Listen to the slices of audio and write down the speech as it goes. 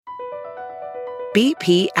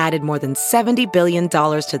BP added more than $70 billion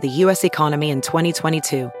to the U.S. economy in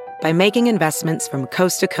 2022 by making investments from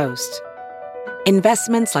coast to coast.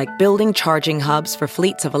 Investments like building charging hubs for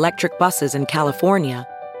fleets of electric buses in California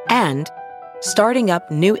and starting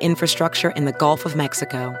up new infrastructure in the Gulf of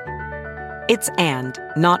Mexico. It's and,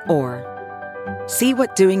 not or. See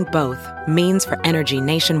what doing both means for energy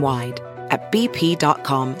nationwide at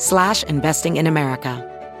bp.com/investing in America.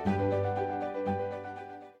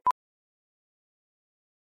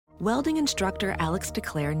 Welding instructor Alex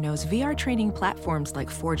DeClaire knows VR training platforms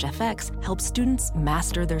like Forge FX help students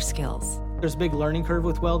master their skills. There's a big learning curve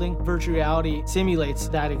with welding. Virtual reality simulates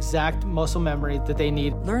that exact muscle memory that they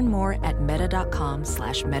need. Learn more at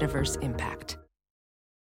meta.com/metaverse impact.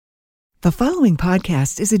 The following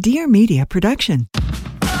podcast is a Dear Media production.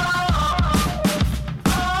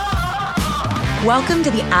 Welcome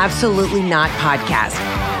to the Absolutely Not podcast,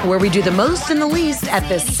 where we do the most and the least at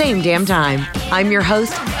the same damn time. I'm your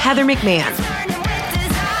host, Heather McMahon.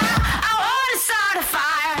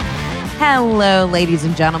 Hello, ladies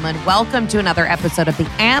and gentlemen. Welcome to another episode of the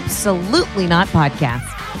Absolutely Not podcast.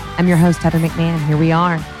 I'm your host, Heather McMahon. Here we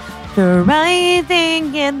are,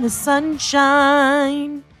 thriving in the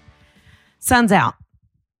sunshine. Sun's out.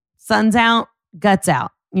 Sun's out, guts out.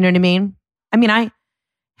 You know what I mean? I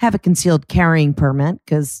have a concealed carrying permit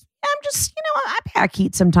because I'm just, I pack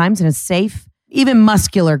heat sometimes and it's safe. Even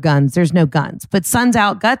muscular guns, there's no guns. But sun's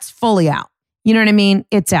out, guts fully out. You know what I mean?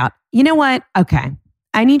 It's out. You know what? Okay.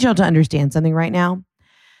 I need y'all to understand something right now.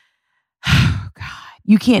 Oh, God.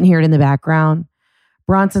 You can't hear it in the background.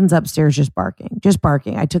 Bronson's upstairs just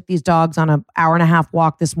barking. I took these dogs on an hour-and-a-half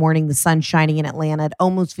walk this morning. The sun's shining in Atlanta. It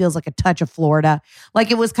almost feels like a touch of Florida.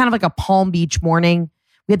 Like it was kind of like a Palm Beach morning.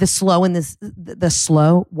 We had the slow and the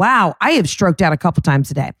slow. Wow, I have stroked out a couple times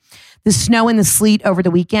today. The snow and the sleet over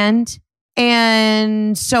the weekend.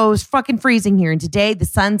 And so it was fucking freezing here. And today the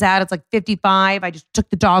sun's out. It's like 55. I just took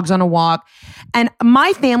the dogs on a walk. And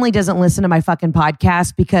my family doesn't listen to my fucking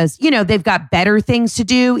podcast because, they've got better things to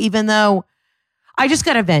do, even though I just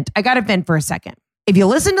got to vent. I got to vent for a second. If you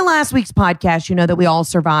listened to last week's podcast, you know that we all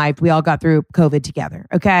survived. We all got through COVID together.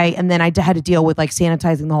 Okay. And then I had to deal with like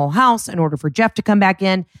sanitizing the whole house in order for Jeff to come back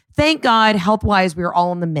in. Thank God, health-wise, we were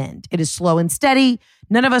all on the mend. It is slow and steady.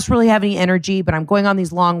 None of us really have any energy, but I'm going on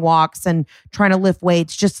these long walks and trying to lift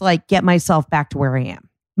weights just to like get myself back to where I am.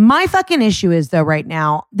 My fucking issue is though right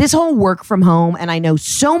now, this whole work from home, and I know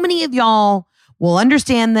so many of y'all will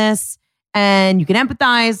understand this and you can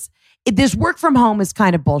empathize. This work from home is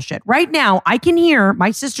kind of bullshit. Right now, I can hear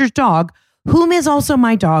my sister's dog, whom is also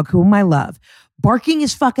my dog, whom I love, barking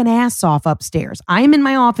his fucking ass off upstairs. I am in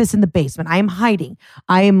my office in the basement. I am hiding.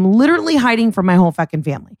 I am literally hiding from my whole fucking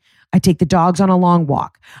family. I take the dogs on a long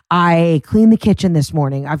walk. I clean the kitchen this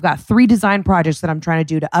morning. I've got 3 design projects that I'm trying to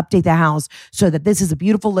do to update the house so that this is a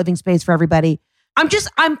beautiful living space for everybody. I'm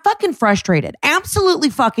fucking frustrated. Absolutely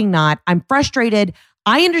fucking not. I'm frustrated.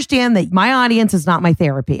 I understand that my audience is not my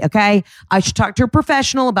therapy, okay? I should talk to a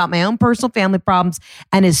professional about my own personal family problems.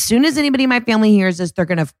 And as soon as anybody in my family hears this, they're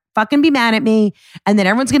going to fucking be mad at me. And then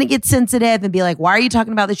everyone's going to get sensitive and be like, why are you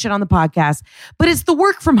talking about this shit on the podcast? But it's the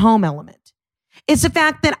work from home element. It's the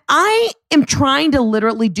fact that I am trying to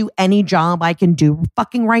literally do any job I can do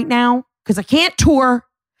fucking right now because I can't tour.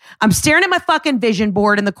 I'm staring at my fucking vision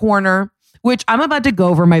board in the corner, which I'm about to go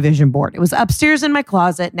over my vision board. It was upstairs in my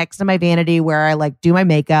closet next to my vanity where I like do my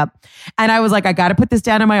makeup. And I was like, I got to put this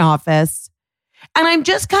down in my office. And I'm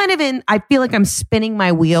just kind of I feel like I'm spinning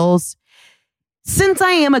my wheels. Since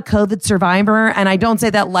I am a COVID survivor, and I don't say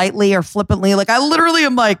that lightly or flippantly, like I literally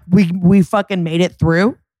am like, we fucking made it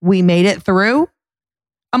through. We made it through.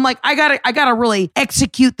 I'm like, I gotta really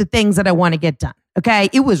execute the things that I want to get done. Okay.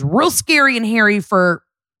 It was real scary and hairy for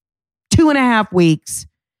 2.5 weeks.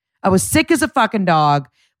 I was sick as a fucking dog.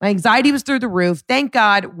 My anxiety was through the roof. Thank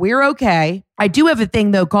God we're okay. I do have a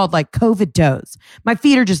thing though called like COVID toes. My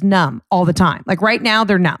feet are just numb all the time. Like right now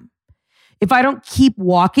they're numb. If I don't keep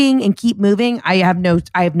walking and keep moving, I have no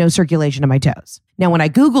circulation in my toes. Now, when I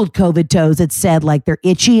Googled COVID toes, it said like they're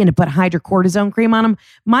itchy and to put hydrocortisone cream on them.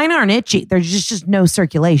 Mine aren't itchy. There's just no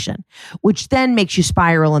circulation, which then makes you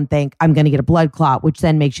spiral and think I'm going to get a blood clot, which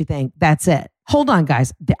then makes you think that's it. Hold on,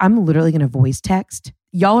 guys. I'm literally going to voice text.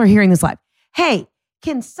 Y'all are hearing this live. Hey,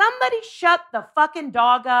 can somebody shut the fucking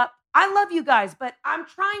dog up? I love you guys, but I'm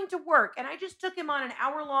trying to work and I just took him on an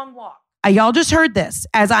hour-long walk. Y'all just heard this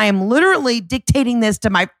as I am literally dictating this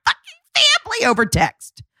to my fucking family over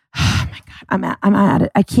text. Oh my God, I'm at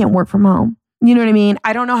it. I can't work from home. You know what I mean?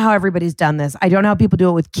 I don't know how everybody's done this. I don't know how people do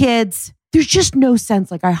it with kids. There's just no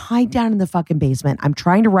sense. Like I hide down in the fucking basement. I'm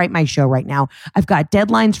trying to write my show right now. I've got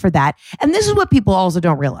deadlines for that. And this is what people also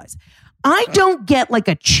don't realize. I don't get like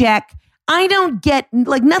a check. I don't get,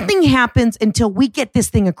 like, nothing happens until we get this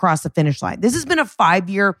thing across the finish line. This has been a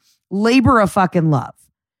 5-year labor of fucking love.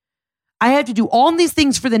 I have to do all these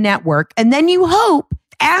things for the network. And then you hope,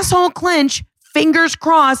 asshole clinch, fingers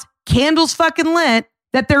crossed, candles fucking lit,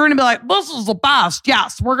 that they're going to be like, this is the best.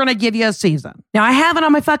 Yes, we're going to give you a season. Now, I have it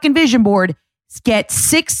on my fucking vision board. Get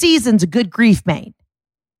 6 seasons of Good Grief made.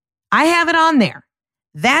 I have it on there.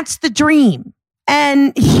 That's the dream.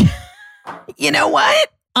 And you know what?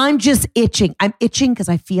 I'm just itching. I'm itching because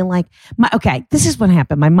I feel like okay, this is what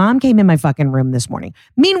happened. My mom came in my fucking room this morning.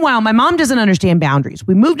 Meanwhile, my mom doesn't understand boundaries.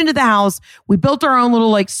 We moved into the house. We built our own little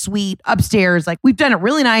like suite upstairs. Like, we've done it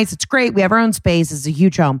really nice. It's great. We have our own space. It's a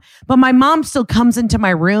huge home. But my mom still comes into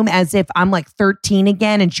my room as if I'm like 13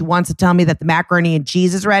 again and she wants to tell me that the macaroni and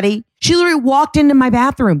cheese is ready. She literally walked into my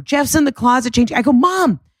bathroom. Jeff's in the closet changing. I go,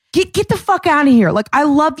 Mom, Get the fuck out of here. Like, I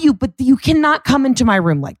love you, but you cannot come into my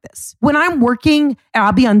room like this. When I'm working and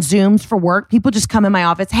I'll be on Zooms for work, people just come in my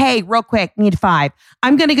office. Hey, real quick, need 5.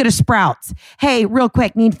 I'm going to go to Sprouts. Hey, real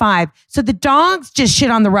quick, need 5. So the dogs just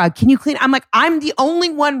shit on the rug. Can you clean? I'm like, I'm the only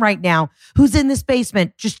one right now who's in this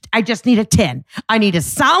basement. I just need a 10. I need a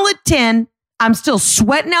solid 10. I'm still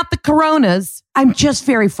sweating out the coronas. I'm just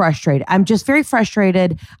very frustrated. I'm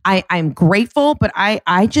I'm grateful, but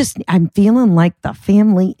I'm feeling like the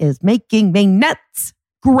family is making me nuts.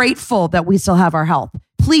 Grateful that we still have our health.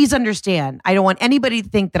 Please understand, I don't want anybody to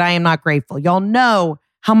think that I am not grateful. Y'all know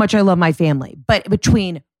how much I love my family. But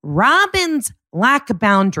between Robin's lack of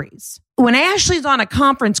boundaries, when Ashley's on a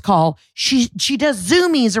conference call, she does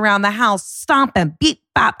zoomies around the house, stomping, beep,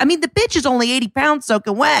 bop. I mean, the bitch is only 80 pounds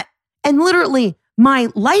soaking wet. And literally, my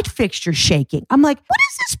light fixture's shaking. I'm like, what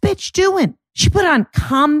is this bitch doing? She put on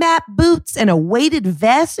combat boots and a weighted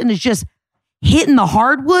vest and is just hitting the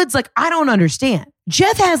hardwoods. Like, I don't understand.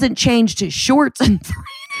 Jeff hasn't changed his shorts in 3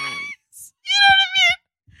 days. You know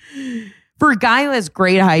what I mean? For a guy who has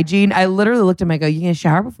great hygiene, I literally looked at him and I go, you gonna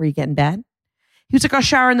shower before you get in bed? He was like, I'll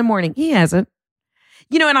shower in the morning. He hasn't.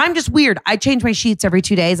 You know, and I'm just weird. I change my sheets every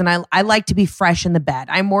 2 days and I like to be fresh in the bed.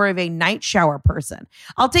 I'm more of a night shower person.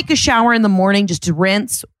 I'll take a shower in the morning just to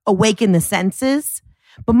rinse, awaken the senses.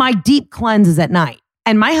 But my deep cleanse is at night.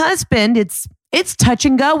 And my husband, it's touch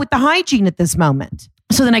and go with the hygiene at this moment.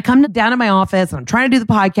 So then I come down to my office and I'm trying to do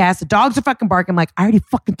the podcast. The dogs are fucking barking. I'm like, I already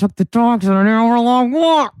fucking took the dogs on an hour-long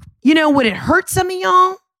walk. You know, would it hurt some of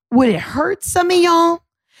y'all?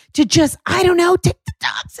 To just, I don't know, take the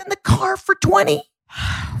dogs in the car for 20?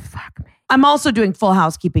 Oh, fuck me. I'm also doing full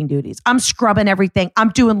housekeeping duties. I'm scrubbing everything. I'm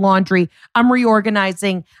doing laundry. I'm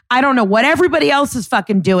reorganizing. I don't know what everybody else is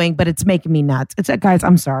fucking doing, but it's making me nuts. Guys,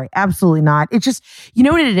 I'm sorry. Absolutely not. It's just, you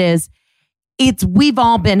know what it is? We've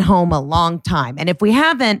all been home a long time. And if we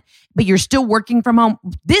haven't, but you're still working from home,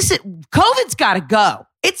 COVID's got to go.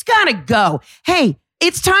 It's got to go. Hey,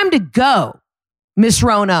 it's time to go. Miss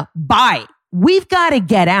Rona, bye. We've got to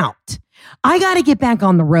get out. I got to get back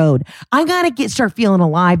on the road. I got to start feeling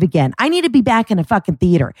alive again. I need to be back in a fucking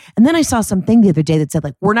theater. And then I saw something the other day that said,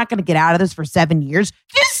 like, we're not going to get out of this for 7 years.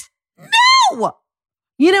 Just no.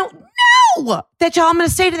 You know, no. That's all I'm going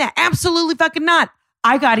to say to that. Absolutely fucking not.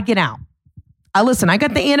 I got to get out. Listen, I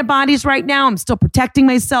got the antibodies right now. I'm still protecting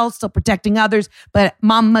myself, still protecting others, but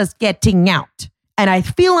mama's getting out. And I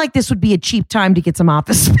feel like this would be a cheap time to get some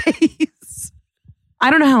office space. I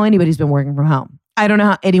don't know how anybody's been working from home. I don't know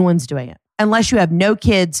how anyone's doing it. Unless you have no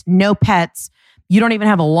kids, no pets, you don't even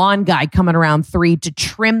have a lawn guy coming around 3 to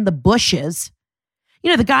trim the bushes. You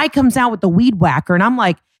know, the guy comes out with the weed whacker and I'm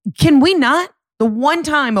like, can we not? The one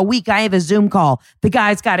time a week I have a Zoom call, the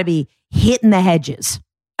guy's got to be hitting the hedges.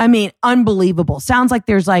 I mean, unbelievable. Sounds like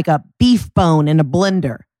there's like a beef bone in a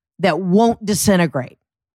blender that won't disintegrate.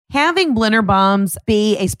 Having Blender Bombs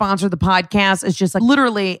be a sponsor of the podcast is just like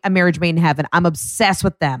literally a marriage made in heaven. I'm obsessed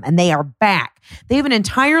with them and they are back. They have an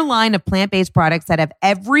entire line of plant-based products that have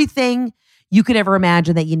everything you could ever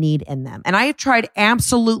imagine that you need in them. And I have tried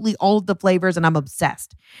absolutely all of the flavors and I'm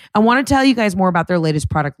obsessed. I want to tell you guys more about their latest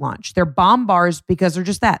product launch. They're bomb bars because they're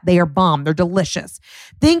just that. They are bomb. They're delicious.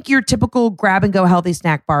 Think your typical grab and go healthy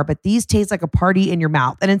snack bar, but these taste like a party in your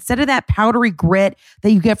mouth. And instead of that powdery grit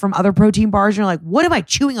that you get from other protein bars, you're like, what am I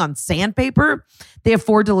chewing on, sandpaper? They have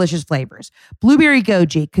 4 delicious flavors. Blueberry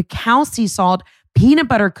goji, cacao sea salt, peanut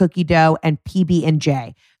butter cookie dough, and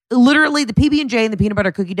PB&J. Literally, the PB&J and the peanut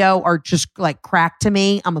butter cookie dough are just like crack to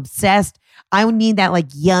me. I'm obsessed. I need that like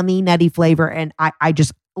yummy, nutty flavor. And I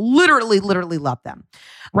Literally love them.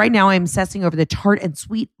 Right now, I'm obsessing over the tart and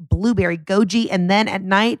sweet blueberry goji. And then at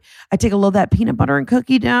night, I take a load of that peanut butter and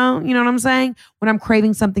cookie dough. You know what I'm saying? When I'm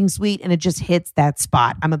craving something sweet and it just hits that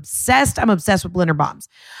spot. I'm obsessed with Blender Bombs.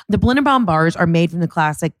 The Blender Bomb bars are made from the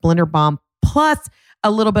classic Blender Bomb plus a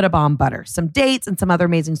little bit of bomb butter, some dates, and some other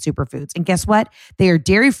amazing superfoods. And guess what? They are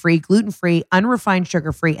dairy-free, gluten-free, unrefined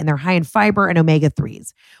sugar-free, and they're high in fiber and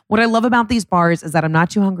omega-3s. What I love about these bars is that I'm not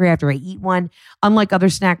too hungry after I eat one. Unlike other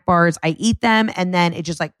snack bars, I eat them and then it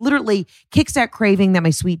just like literally kicks that craving that my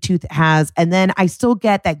sweet tooth has. And then I still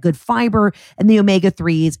get that good fiber and the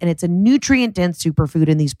omega-3s, and it's a nutrient-dense superfood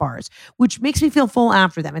in these bars, which makes me feel full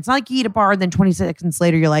after them. It's not like you eat a bar and then 20 seconds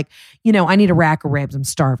later, you're like, I need a rack of ribs. I'm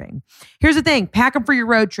starving. Here's the thing. Pack them for your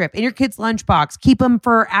road trip, in your kid's lunchbox. Keep them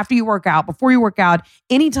for after you work out, before you work out,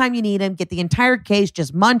 anytime you need them. Get the entire case,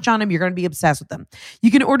 just munch on them. You're going to be obsessed with them. You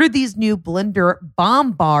can order these new Blender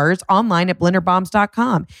Bomb bars online at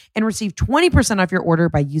blenderbombs.com and receive 20% off your order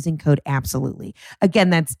by using code ABSOLUTELY. Again,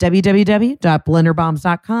 that's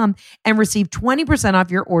www.blenderbombs.com and receive 20% off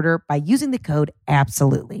your order by using the code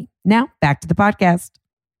ABSOLUTELY. Now, back to the podcast.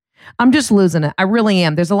 I'm just losing it. I really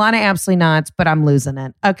am. There's a lot of absolutely nots, but I'm losing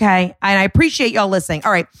it. Okay. And I appreciate y'all listening.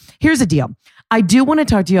 All right. Here's the deal. I do want to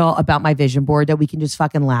talk to y'all about my vision board that we can just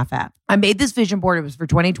fucking laugh at. I made this vision board. It was for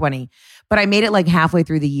 2020, but I made it like halfway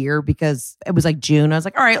through the year because it was like June. I was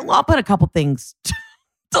like, all right, well, I'll put a couple things to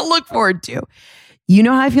look forward to. You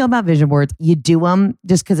know how I feel about vision boards. You do them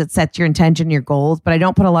just because it sets your intention, your goals, but I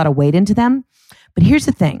don't put a lot of weight into them. But here's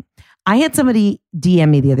the thing. I had somebody DM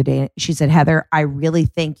me the other day. She said, Heather, I really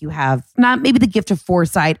think you have not maybe the gift of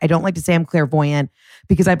foresight. I don't like to say I'm clairvoyant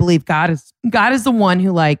because I believe God is the one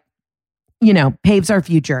who paves our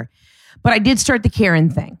future. But I did start the Karen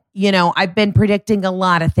thing. I've been predicting a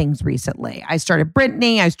lot of things recently. I started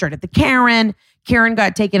Brittany. I started the Karen. Karen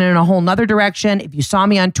got taken in a whole nother direction. If you saw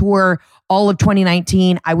me on tour all of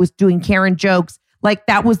 2019, I was doing Karen jokes. Like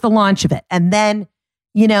that was the launch of it. And then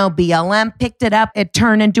BLM picked it up. It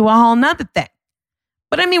turned into a whole nother thing.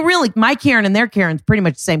 But I mean, really, my Karen and their Karen's pretty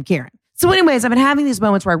much the same Karen. So anyways, I've been having these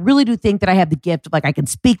moments where I really do think that I have the gift of I can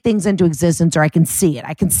speak things into existence or I can see it.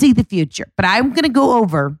 I can see the future. But I'm going to go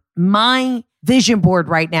over my vision board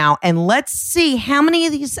right now and let's see how many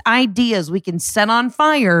of these ideas we can set on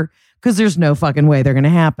fire because there's no fucking way they're going to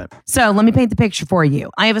happen. So let me paint the picture for you.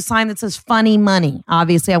 I have a sign that says funny money.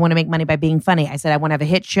 Obviously, I want to make money by being funny. I said I want to have a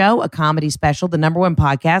hit show, a comedy special, the #1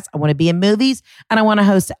 podcast. I want to be in movies, and I want to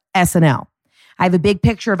host SNL. I have a big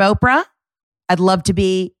picture of Oprah. I'd love to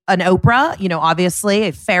be an Oprah, obviously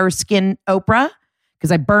a fair-skinned Oprah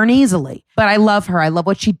because I burn easily. But I love her. I love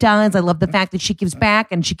what she does. I love the fact that she gives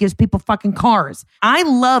back and she gives people fucking cars. I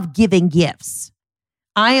love giving gifts.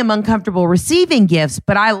 I am uncomfortable receiving gifts,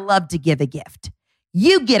 but I love to give a gift.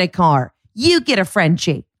 You get a car. You get a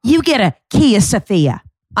Frenchie. You get a Kia Sophia.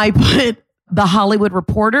 I put the Hollywood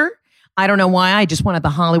Reporter. I don't know why. I just wanted the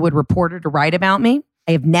Hollywood Reporter to write about me.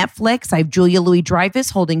 I have Netflix. I have Julia Louis-Dreyfus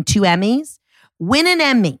holding 2 Emmys. Win an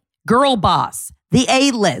Emmy. Girl Boss. The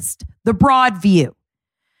A-List. The Broadview.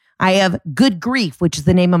 I have Good Grief, which is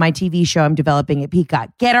the name of my TV show I'm developing at Peacock.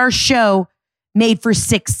 Get our show made for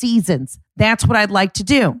 6 seasons. That's what I'd like to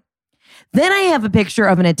do. Then I have a picture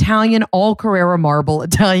of an Italian all Carrara marble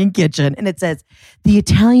Italian kitchen, and it says, the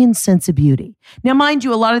Italian sense of beauty. Now, mind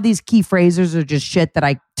you, a lot of these key phrases are just shit that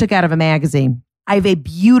I took out of a magazine. I have a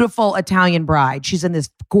beautiful Italian bride. She's in this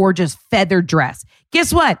gorgeous feather dress.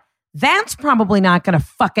 Guess what? That's probably not going to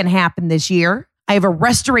fucking happen this year. I have a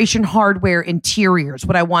Restoration Hardware Interiors,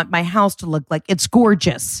 what I want my house to look like. It's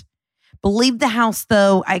gorgeous. Believe the house,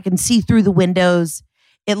 though. I can see through the windows.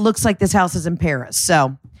 It looks like this house is in Paris.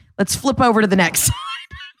 So let's flip over to the next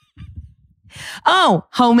slide. Oh,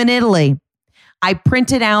 home in Italy. I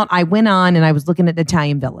printed out, I went on and I was looking at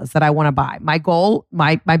Italian villas that I want to buy. My goal,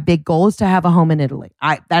 my big goal is to have a home in Italy.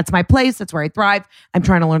 That's my place. That's where I thrive. I'm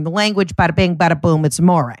trying to learn the language. Bada bing, bada boom. It's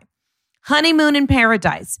amore. Honeymoon in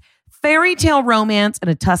paradise. Fairy tale romance in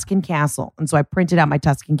a Tuscan castle. And so I printed out my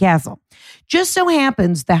Tuscan castle. Just so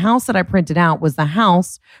happens the house that I printed out was the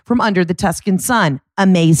house from Under the Tuscan Sun.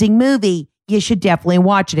 Amazing movie. You should definitely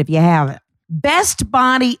watch it if you haven't. Best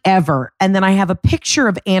body ever. And then I have a picture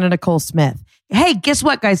of Anna Nicole Smith. Hey, guess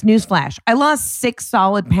what, guys? Newsflash. I lost 6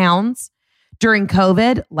 solid pounds during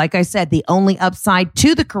COVID. Like I said, the only upside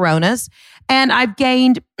to the coronas. And I've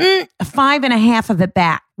gained 5.5 of it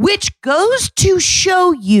back, which goes to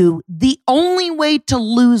show you the only way to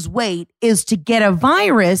lose weight is to get a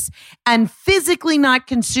virus and physically not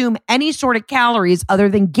consume any sort of calories other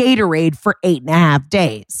than Gatorade for 8.5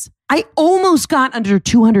 days. I almost got under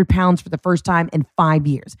 200 pounds for the first time in 5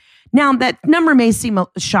 years. Now, that number may seem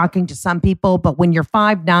shocking to some people, but when you're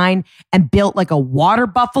 5'9" and built like a water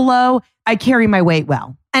buffalo, I carry my weight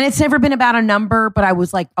well. And it's never been about a number, but I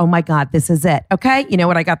was like, oh my God, this is it. Okay. You know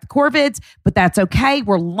what? I got the Corvids, but that's okay.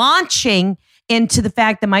 We're launching into the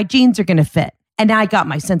fact that my jeans are going to fit. And now I got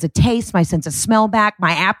my sense of taste, my sense of smell back.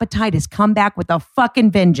 My appetite has come back with a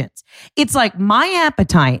fucking vengeance. It's like my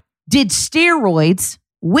appetite did steroids,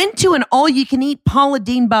 went to an all-you-can-eat Paula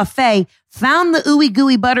Deen buffet, found the ooey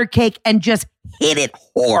gooey butter cake, and just hit it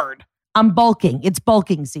hard. I'm bulking. It's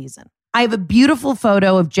bulking season. I have a beautiful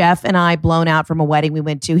photo of Jeff and I blown out from a wedding we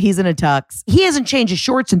went to. He's in a tux. He hasn't changed his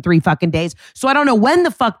shorts in 3 fucking days, so I don't know when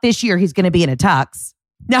the fuck this year he's going to be in a tux.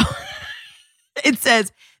 No, it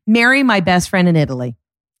says, marry my best friend in Italy.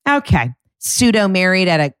 Okay. Pseudo married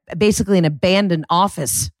at basically an abandoned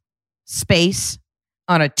office space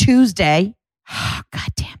on a Tuesday. Oh, God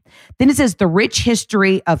damn. Then it says the rich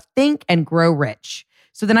history of Think and Grow Rich.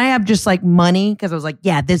 So then I have just like money because I was like,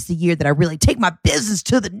 yeah, this is the year that I really take my business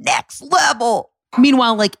to the next level.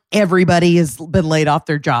 Meanwhile, like everybody has been laid off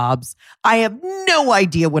their jobs. I have no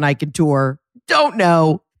idea when I can tour. Don't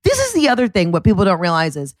know. This is the other thing. What people don't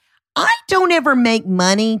realize is I don't ever make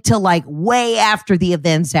money till like way after the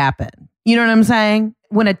events happen. You know what I'm saying?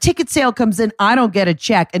 When a ticket sale comes in, I don't get a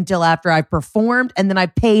check until after I've performed. And then I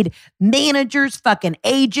paid managers, fucking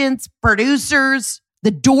agents, producers,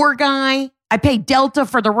 the door guy. I paid Delta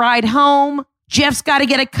for the ride home. Jeff's got to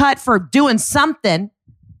get a cut for doing something.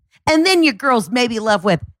 And then your girl's maybe left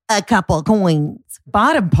with a couple coins.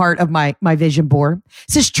 Bottom part of my vision board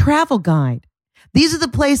says travel guide. These are the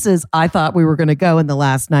places I thought we were going to go in the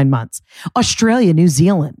last 9 months. Australia, New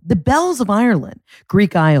Zealand, the Bells of Ireland,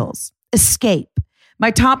 Greek Isles, Escape.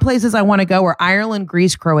 My top places I want to go are Ireland,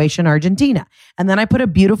 Greece, Croatia, and Argentina. And then I put a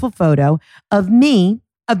beautiful photo of me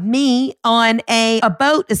on a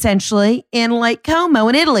boat, essentially, in Lake Como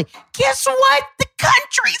in Italy. Guess what? The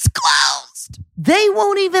country's closed. They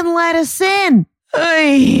won't even let us in.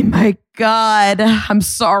 Oh, my God. I'm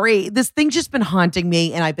sorry. This thing's just been haunting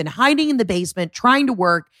me, and I've been hiding in the basement, trying to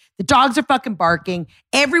work. The dogs are fucking barking.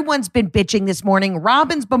 Everyone's been bitching this morning.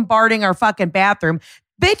 Robin's bombarding our fucking bathroom.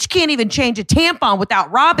 Bitch can't even change a tampon without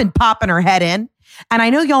Robin popping her head in. And I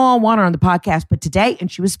know y'all all want her on the podcast, but today, and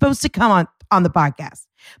she was supposed to come on the podcast,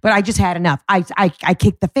 but I just had enough. I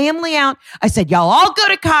kicked the family out. I said, y'all all go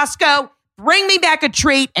to Costco, bring me back a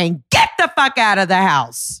treat, and get the fuck out of the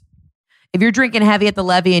house. If you're drinking heavy at the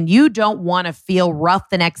levee and you don't want to feel rough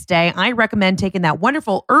the next day, I recommend taking that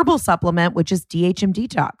wonderful herbal supplement, which is DHM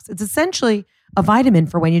Detox. It's essentially a vitamin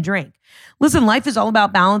for when you drink. Listen, life is all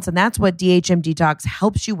about balance, and that's what DHM Detox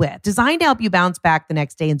helps you with. Designed to help you bounce back the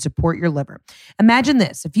next day and support your liver. Imagine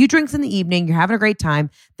this. A few drinks in the evening, you're having a great time.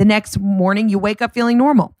 The next morning, you wake up feeling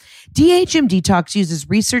normal. DHM Detox uses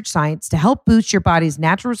research science to help boost your body's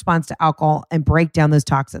natural response to alcohol and break down those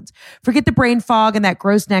toxins. Forget the brain fog and that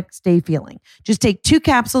gross next day feeling. Just take 2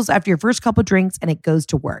 capsules after your first couple drinks, and it goes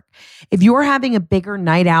to work. If you're having a bigger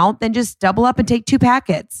night out, then just double up and take 2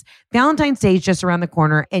 packets. Valentine's Day is just around the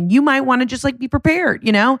corner, and you might want to just like be prepared.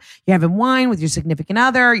 You know, you're having wine with your significant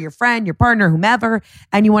other, your friend, your partner, whomever,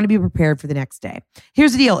 and you want to be prepared for the next day.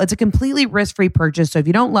 Here's the deal. It's a completely risk-free purchase. So if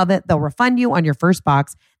you don't love it, they'll refund you on your first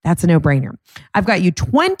box. That's a no-brainer. I've got you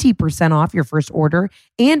 20% off your first order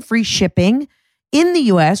and free shipping. In the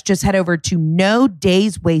US, just head over to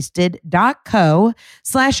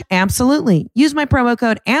nodayswasted.co/absolutely. Use my promo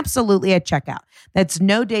code absolutely at checkout. That's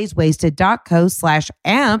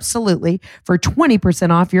nodayswasted.co/absolutely for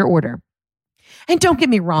 20% off your order. And don't get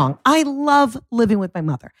me wrong, I love living with my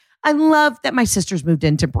mother. I love that my sisters moved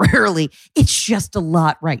in temporarily. It's just a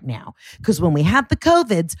lot right now. Because when we had the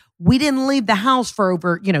COVIDs, we didn't leave the house for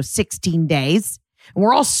over, 16 days. And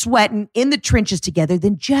we're all sweating in the trenches together.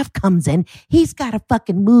 Then Jeff comes in. He's got to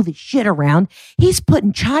fucking move his shit around. He's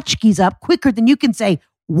putting tchotchkes up quicker than you can say,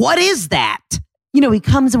 what is that? He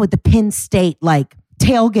comes in with the Penn State,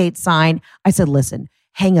 tailgate sign. I said, listen,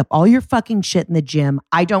 hang up all your fucking shit in the gym.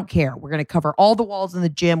 I don't care. We're going to cover all the walls in the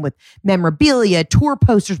gym with memorabilia, tour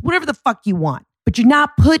posters, whatever the fuck you want. But you're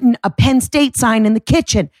not putting a Penn State sign in the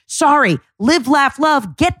kitchen. Sorry. Live, laugh,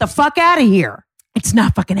 love. Get the fuck out of here. It's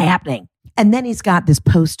not fucking happening. And then he's got this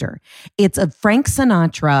poster. It's of Frank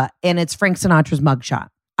Sinatra, and it's Frank Sinatra's mugshot.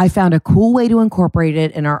 I found a cool way to incorporate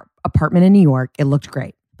it in our apartment in New York. It looked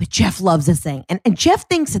great. But Jeff loves this thing. And Jeff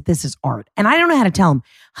thinks that this is art. And I don't know how to tell him,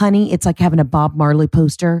 honey, it's like having a Bob Marley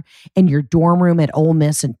poster in your dorm room at Ole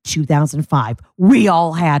Miss in 2005. We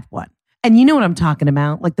all had one. And you know what I'm talking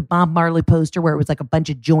about? Like the Bob Marley poster where it was like a bunch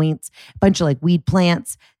of joints, a bunch of weed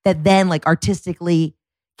plants that then artistically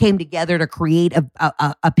came together to create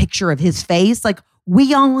a picture of his face.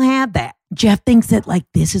 We all had that. Jeff thinks that like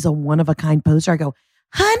this is a one-of-a-kind poster. I go,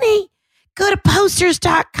 honey, go to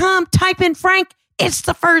posters.com, type in Frank. It's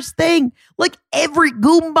the first thing. Like every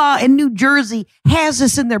Goomba in New Jersey has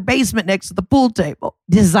this in their basement next to the pool table.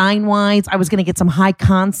 Design-wise, I was going to get some high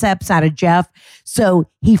concepts out of Jeff. So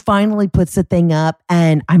he finally puts the thing up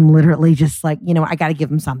and I'm literally just like, I got to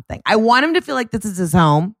give him something. I want him to feel like this is his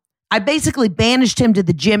home. I basically banished him to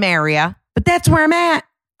the gym area, but that's where I'm at.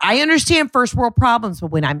 I understand first world problems,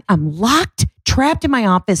 but when I'm locked, trapped in my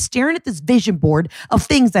office, staring at this vision board of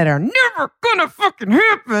things that are never gonna fucking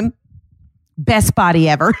happen. Best body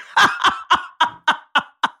ever.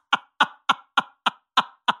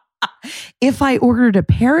 If I ordered a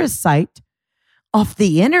parasite off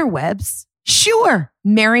the interwebs, sure.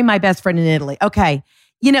 Marry my best friend in Italy. Okay.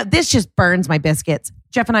 This just burns my biscuits.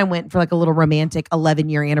 Jeff and I went for like a little romantic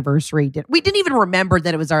 11-year anniversary. We didn't even remember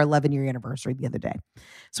that it was our 11-year anniversary the other day.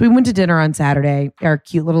 So we went to dinner on Saturday, our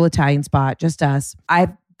cute little Italian spot, just us. I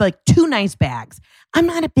have like 2 nice bags. I'm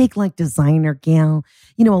not a big like designer gal.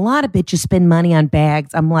 A lot of bitches spend money on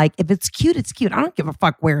bags. I'm like, if it's cute, it's cute. I don't give a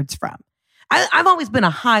fuck where it's from. I've always been a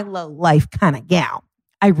high-low life kind of gal.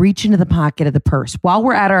 I reach into the pocket of the purse while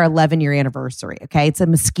we're at our 11-year anniversary. Okay. It's a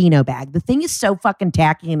Moschino bag. The thing is so fucking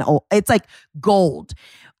tacky and old. It's like gold.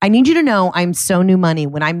 I need you to know I'm so new money.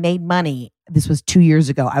 When I made money, this was 2 years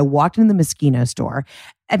ago, I walked into the Moschino store.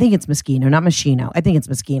 I think it's Moschino, not Moschino. I think it's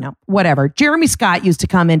Moschino. Whatever. Jeremy Scott used to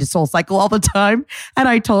come into SoulCycle all the time. And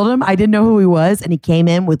I told him I didn't know who he was. And he came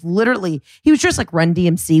in with he was just like Run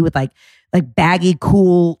DMC with like baggy,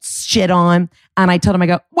 cool shit on. And I told him, I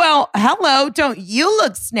go, well, hello, don't you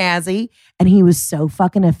look snazzy? And he was so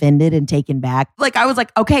fucking offended and taken back. Like, I was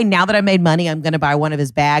like, okay, now that I made money, I'm going to buy one of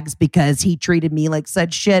his bags because he treated me like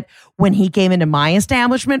such shit when he came into my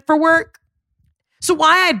establishment for work. So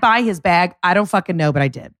why I'd buy his bag, I don't fucking know, but I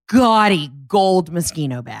did. Gaudy gold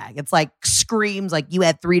Moschino bag. It's like screams like you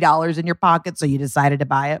had $3 in your pocket, so you decided to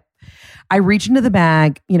buy it. I reach into the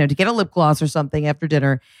bag, to get a lip gloss or something after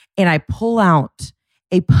dinner, and I pull out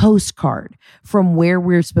a postcard from where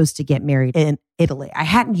we're supposed to get married in Italy. I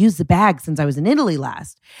hadn't used the bag since I was in Italy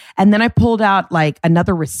last. And then I pulled out like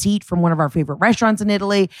another receipt from one of our favorite restaurants in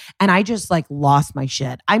Italy. And I just like lost my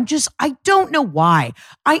shit. I don't know why.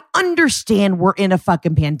 I understand we're in a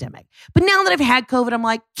fucking pandemic. But now that I've had COVID, I'm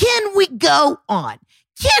like, can we go on?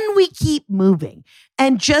 Can we keep moving?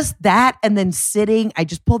 And just that, and then sitting, I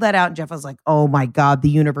just pulled that out and Jeff was like, oh my God, the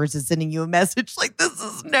universe is sending you a message like this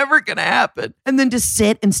is never going to happen. And then to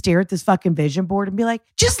sit and stare at this fucking vision board and be like,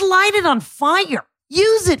 just light it on fire.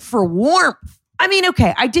 Use it for warmth. I mean,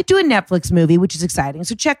 okay, I did do a Netflix movie, which is exciting.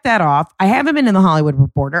 So check that off. I haven't been in the Hollywood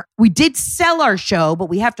Reporter. We did sell our show, but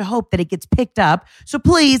we have to hope that it gets picked up. So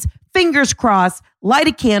please, fingers crossed, light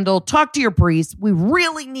a candle, talk to your priest. We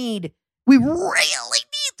really need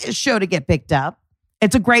this show to get picked up.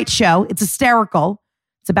 It's a great show. It's hysterical.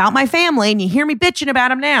 It's about my family, and you hear me bitching about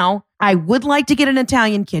them now. I would like to get an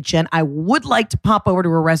Italian kitchen. I would like to pop over to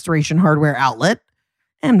a Restoration Hardware outlet.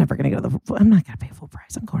 I'm never going to I'm not going to pay full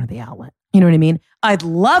price. I'm going to the outlet. You know what I mean? I'd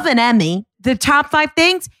love an Emmy. The top 5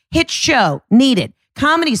 things: hit show, needed,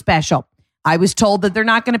 comedy special. I was told that they're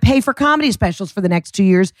not going to pay for comedy specials for the next 2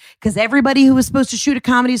 years because everybody who was supposed to shoot a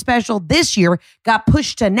comedy special this year got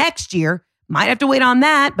pushed to next year. Might have to wait on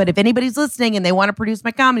that, but if anybody's listening and they want to produce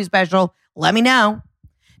my comedy special, let me know.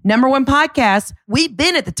 #1 podcast. We've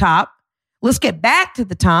been at the top. Let's get back to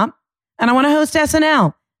the top. And I want to host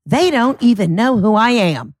SNL. They don't even know who I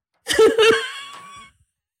am. We're going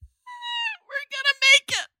to make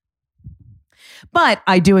it. But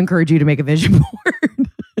I do encourage you to make a vision board.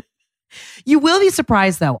 You will be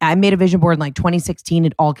surprised, though. I made a vision board in like 2016.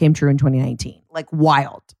 It all came true in 2019. Like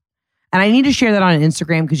wild. And I need to share that on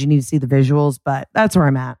Instagram because you need to see the visuals, but that's where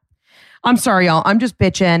I'm at. I'm sorry, y'all. I'm just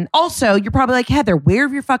bitching. Also, you're probably like, Heather, where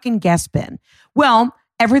have your fucking guests been? Well,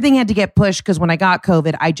 everything had to get pushed because when I got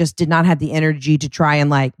COVID, I just did not have the energy to try and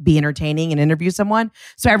like be entertaining and interview someone.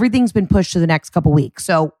 So everything's been pushed to the next couple weeks.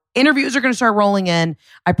 So interviews are going to start rolling in.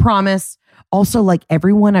 I promise. Also, like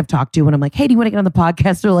everyone I've talked to when I'm like, hey, do you want to get on the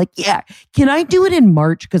podcast? They're like, yeah, can I do it in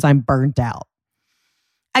March? Because I'm burnt out.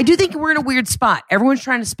 I do think we're in a weird spot. Everyone's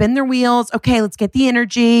trying to spin their wheels. Okay, let's get the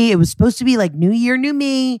energy. It was supposed to be like new year, new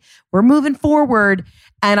me. We're moving forward.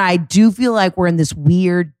 And I do feel like we're in this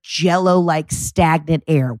weird Jell-O-like stagnant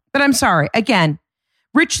air. But I'm sorry. Again,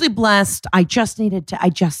 richly blessed. I just needed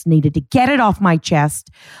to get it off my chest.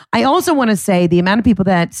 I also want to say the amount of people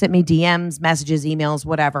that sent me DMs, messages, emails,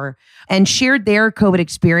 whatever, and shared their COVID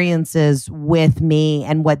experiences with me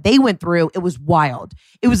and what they went through, it was wild.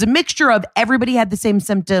 It was a mixture of everybody had the same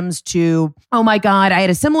symptoms to, oh my God, I had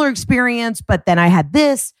a similar experience, but then I had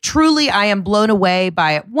this. Truly, I am blown away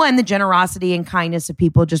by one, the generosity and kindness of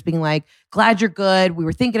people just being like, glad you're good. We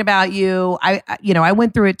were thinking about you. I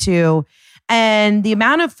went through it too. And the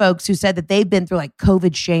amount of folks who said that they've been through like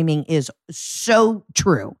COVID shaming is so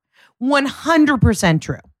true. 100%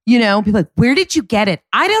 true. People like, where did you get it?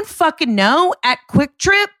 I don't fucking know. At Quick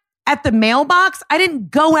Trip, at the mailbox, I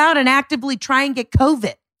didn't go out and actively try and get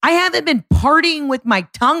COVID. I haven't been partying with my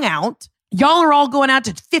tongue out. Y'all are all going out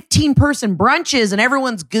to 15-person brunches and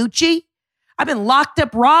everyone's Gucci. I've been locked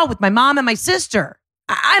up raw with my mom and my sister.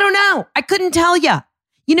 I don't know. I couldn't tell you.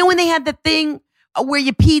 When they had the thing where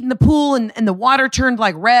you peed in the pool and the water turned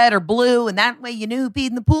like red or blue, and that way you knew who peed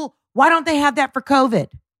in the pool. Why don't they have that for COVID?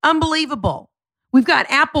 Unbelievable. We've got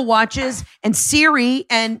Apple Watches and Siri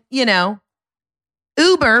and,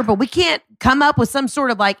 Uber, but we can't come up with some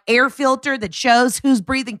sort of like air filter that shows who's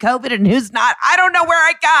breathing COVID and who's not. I don't know where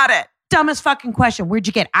I got it. Dumbest fucking question. Where'd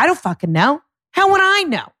you get it? I don't fucking know. How would I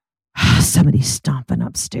know? Somebody's stomping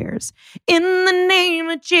upstairs. In the name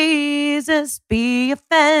of Jesus, be a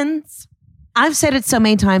fence. I've said it so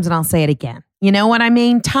many times and I'll say it again. You know what I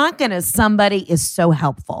mean? Talking to somebody is so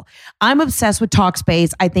helpful. I'm obsessed with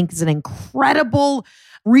Talkspace. I think it's an incredible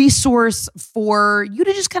resource for you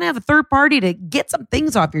to just kind of have a third party to get some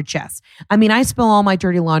things off your chest. I mean, I spill all my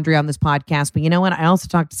dirty laundry on this podcast, but you know what? I also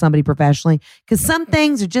talk to somebody professionally because some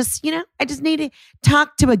things are just, I just need to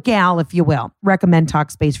talk to a gal, if you will. Recommend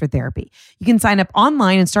Talkspace for therapy. You can sign up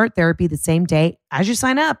online and start therapy the same day as you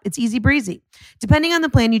sign up. It's easy breezy. Depending on the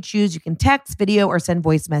plan you choose, you can text, video, or send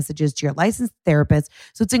voice messages to your licensed therapist.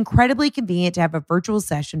 So it's incredibly convenient to have a virtual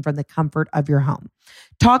session from the comfort of your home.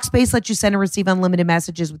 Talkspace lets you send and receive unlimited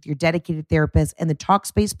messages with your dedicated therapist and the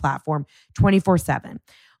Talkspace platform 24/7.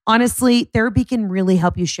 Honestly, therapy can really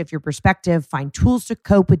help you shift your perspective, find tools to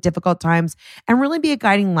cope with difficult times, and really be a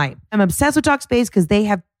guiding light. I'm obsessed with Talkspace because they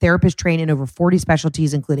have therapists trained in over 40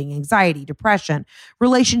 specialties, including anxiety, depression,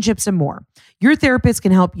 relationships, and more. Your therapist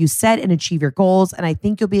can help you set and achieve your goals, and I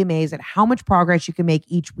think you'll be amazed at how much progress you can make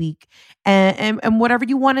each week and whatever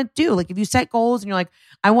you want to do. Like if you set goals and you're like,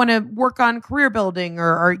 I want to work on career building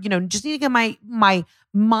or just need to get my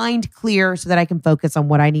mind clear so that I can focus on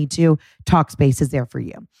what I need to, Talkspace is there for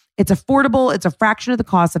you. It's affordable. It's a fraction of the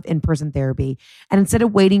cost of in-person therapy. And instead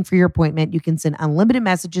of waiting for your appointment, you can send unlimited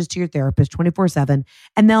messages to your therapist 24/7,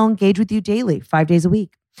 and they'll engage with you daily, 5 days a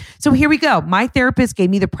week. So here we go. My therapist gave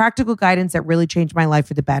me the practical guidance that really changed my life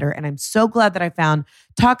for the better. And I'm so glad that I found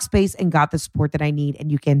Talkspace and got the support that I need, and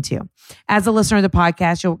you can too. As a listener of the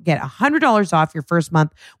podcast, you'll get $100 off your first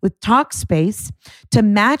month with Talkspace. To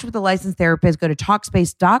match with a licensed therapist, go to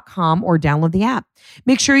Talkspace.com or download the app.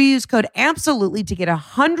 Make sure you use code ABSOLUTELY to get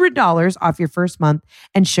 $100 off your first month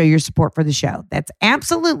and show your support for the show. That's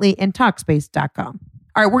absolutely in Talkspace.com.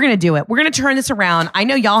 All right, we're going to do it. We're going to turn this around. I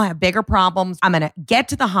know y'all have bigger problems. I'm going to get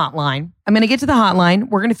to the hotline.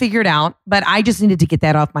 We're going to figure it out, but I just needed to get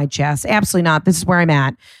that off my chest. Absolutely not. This is where I'm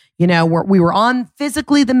at. We were on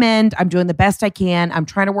physically the mend. I'm doing the best I can. I'm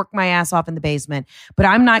trying to work my ass off in the basement, but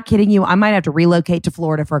I'm not kidding you. I might have to relocate to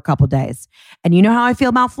Florida for a couple of days. And you know how I feel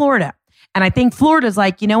about Florida. And I think Florida's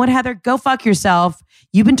like, you know what, Heather, go fuck yourself.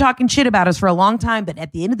 You've been talking shit about us for a long time, but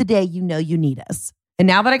at the end of the day, you need us. And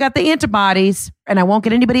now that I got the antibodies and I won't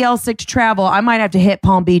get anybody else sick to travel, I might have to hit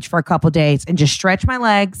Palm Beach for a couple of days and just stretch my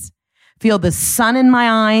legs, feel the sun in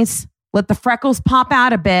my eyes, let the freckles pop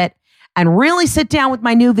out a bit, and really sit down with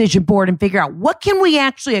my new vision board and figure out what can we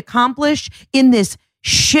actually accomplish in this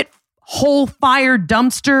shit hole fire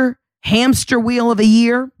dumpster hamster wheel of a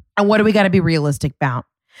year, and what do we got to be realistic about?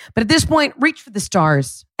 But at this point, reach for the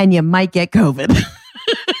stars and you might get COVID.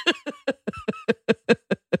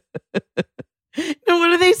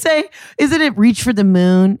 What do they say? Isn't it reach for the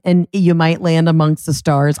moon and you might land amongst the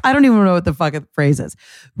stars? I don't even know what the fucking phrase is.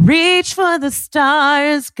 Reach for the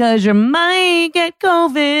stars because you might get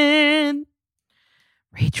COVID.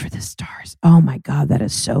 Reach for the stars. Oh my God, that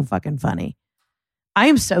is so fucking funny. I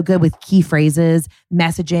am so good with key phrases,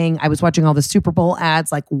 messaging. I was watching all the Super Bowl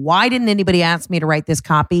ads. Like, why didn't anybody ask me to write this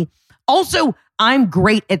copy? Also, I'm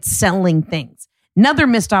great at selling things. Another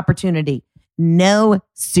missed opportunity. No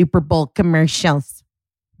Super Bowl commercials.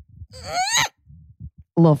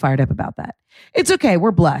 A little fired up about that. It's okay.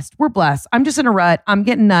 We're blessed. I'm just in a rut. I'm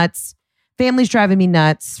getting nuts. Family's driving me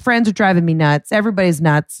nuts. Friends are driving me nuts. Everybody's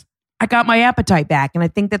nuts. I got my appetite back. And I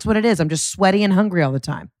think that's what it is. I'm just sweaty and hungry all the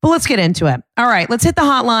time. But let's get into it. All right, let's hit the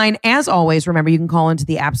hotline. As always, remember, you can call into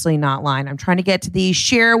the Absolutely Not line. I'm trying to get to these.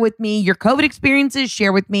 Share with me your COVID experiences.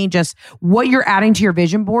 Share with me just what you're adding to your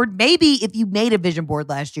vision board. Maybe if you made a vision board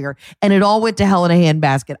last year and it all went to hell in a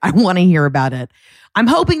handbasket, I want to hear about it. I'm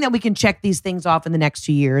hoping that we can check these things off in the next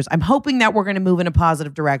 2 years. I'm hoping that we're going to move in a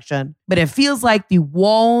positive direction. But it feels like the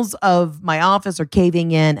walls of my office are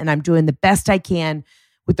caving in, and I'm doing the best I can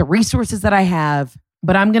with the resources that I have.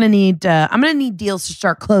 But I'm going to need deals to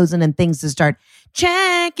start closing and things to start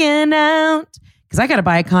checking out, because I got to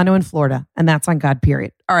buy a condo in Florida, and that's on God,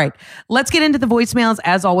 period. All right, let's get into the voicemails.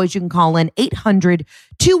 As always, you can call in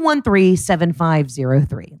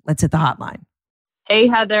 800-213-7503. Let's hit the hotline. Hey,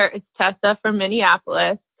 Heather, it's Tessa from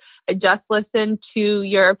Minneapolis. I just listened to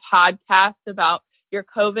your podcast about your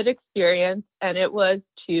COVID experience, and it was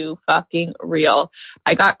too fucking real.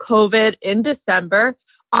 I got COVID in December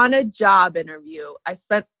on a job interview. I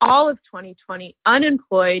spent all of 2020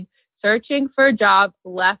 unemployed, searching for a job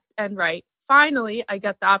left and right. Finally, I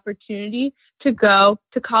got the opportunity to go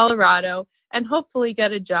to Colorado and hopefully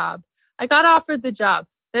get a job. I got offered the job.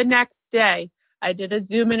 The next day, I did a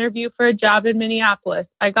Zoom interview for a job in Minneapolis.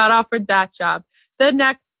 I got offered that job. The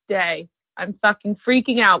next day, I'm fucking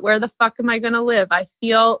freaking out. Where the fuck am I going to live? I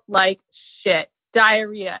feel like shit.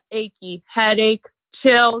 Diarrhea, achy, headache,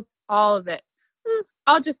 chills, all of it.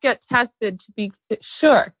 I'll just get tested to be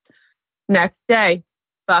sure. Next day,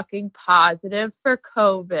 fucking positive for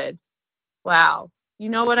COVID. Wow. You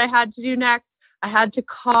know what I had to do next? I had to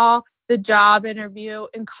call the job interview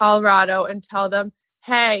in Colorado and tell them,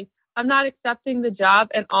 hey, I'm not accepting the job.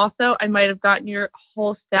 And also, I might have gotten your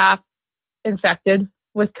whole staff infected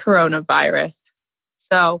with coronavirus.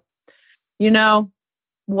 So, you know,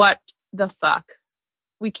 what the fuck?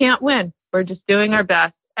 We can't win. We're just doing our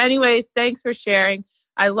best. Anyways, thanks for sharing.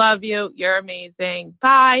 I love you. You're amazing.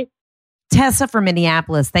 Bye. Tessa from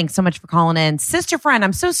Minneapolis, thanks so much for calling in. Sister friend,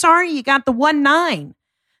 I'm so sorry you got the 19.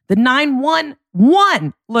 The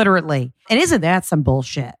 911, literally. And isn't that some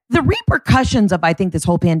bullshit? The repercussions of, I think, this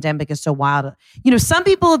whole pandemic is so wild. You know, some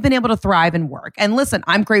people have been able to thrive and work. And listen,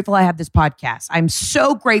 I'm grateful I have this podcast. I'm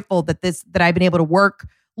so grateful that I've been able to work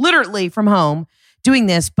literally from home doing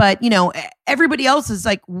this. But, you know, everybody else is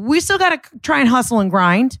like, we still got to try and hustle and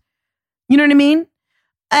grind. You know what I mean?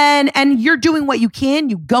 And you're doing what you can.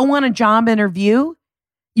 You go on a job interview.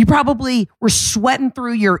 You probably were sweating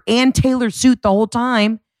through your Ann Taylor suit the whole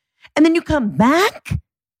time. And then you come back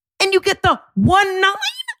and you get the 19?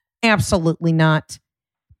 Absolutely not.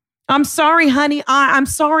 I'm sorry, honey. I'm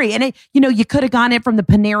sorry. And you could have gotten it from the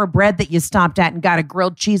Panera Bread that you stopped at and got a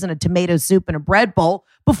grilled cheese and a tomato soup and a bread bowl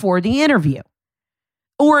before the interview.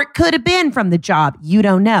 Or it could have been from the job. You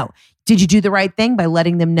don't know. Did you do the right thing by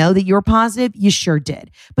letting them know that you were positive? You sure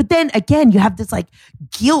did. But then again, you have this like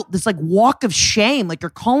guilt, this like walk of shame. Like you're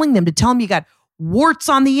calling them to tell them you got warts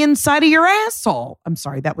on the inside of your asshole. I'm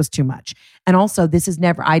sorry, that was too much. And also,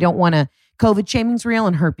 I don't want to, COVID shaming is real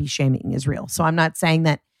and herpes shaming is real. So I'm not saying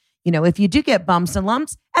that, you know, if you do get bumps and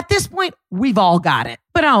lumps, at this point, we've all got it.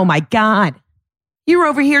 But oh my God, you're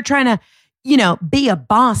over here trying to, you know, be a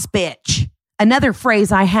boss bitch. Another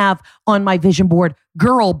phrase I have on my vision board,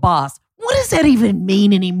 girl boss. What does that even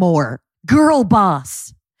mean anymore? Girl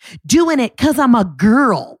boss. Doing it because I'm a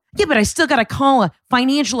girl. Yeah, but I still got to call a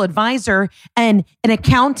financial advisor and an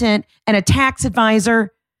accountant and a tax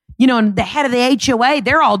advisor, you know, and the head of the HOA.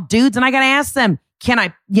 They're all dudes. And I got to ask them, can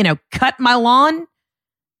I, cut my lawn?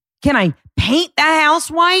 Can I paint the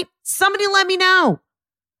house white? Somebody let me know.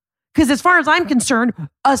 Because as far as I'm concerned,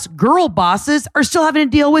 us girl bosses are still having to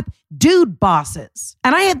deal with dude bosses.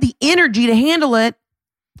 And I have the energy to handle it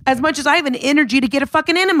as much as I have an energy to get a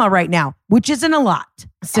fucking enema right now, which isn't a lot.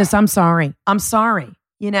 Sis, I'm sorry. I'm sorry.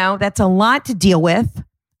 You know, that's a lot to deal with.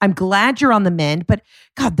 I'm glad you're on the mend, but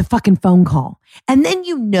God, the fucking phone call. And then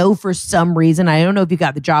for some reason, I don't know if you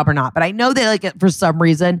got the job or not, but I know that for some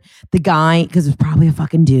reason, the guy, because it's probably a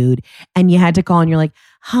fucking dude, and you had to call and you're like,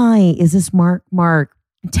 hi, is this Mark? Mark.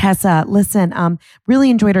 Tessa, listen,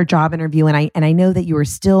 really enjoyed our job interview. And I know that you were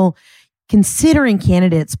still considering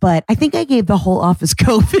candidates, but I think I gave the whole office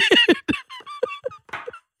COVID.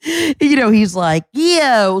 He's like,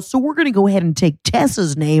 so we're going to go ahead and take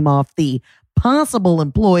Tessa's name off the possible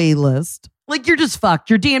employee list. Like, you're just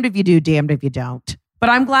fucked. You're damned if you do, damned if you don't.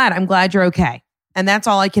 But I'm glad you're okay. And that's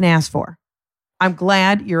all I can ask for. I'm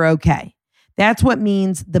glad you're okay. That's what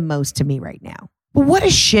means the most to me right now. But what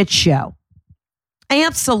a shit show.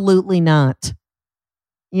 Absolutely not.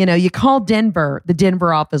 You know, you call Denver, the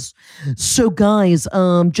Denver office. So guys,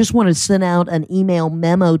 just want to send out an email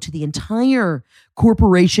memo to the entire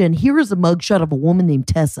corporation. Here is a mugshot of a woman named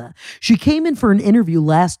Tessa. She came in for an interview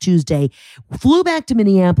last Tuesday, flew back to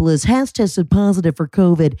Minneapolis, has tested positive for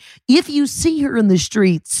COVID. If you see her in the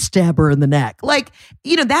street, stab her in the neck. Like,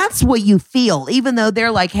 you know, that's what you feel, even though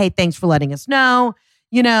they're like, hey, thanks for letting us know,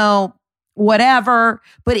 you know, whatever.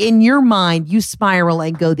 But in your mind, you spiral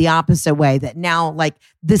and go the opposite way, that now like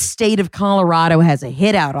the state of Colorado has a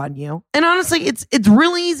hit out on you. And honestly, it's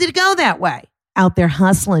really easy to go that way. Out there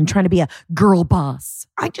hustling, trying to be a girl boss.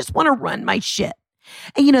 I just want to run my shit.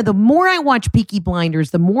 And you know, the more I watch Peaky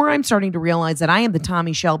Blinders, the more I'm starting to realize that I am the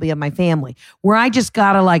Tommy Shelby of my family, where I just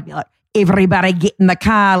gotta like everybody get in the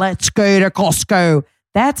car, let's go to Costco.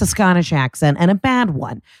 That's a Scottish accent and a bad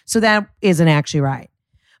one. So that isn't actually right.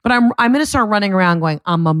 But I'm going to start running around going,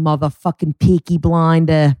 I'm a motherfucking Peaky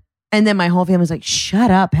Blinder. And then my whole family's like, shut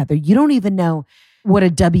up, Heather. You don't even know what a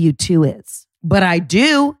W-2 is. But I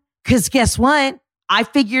do, because guess what? I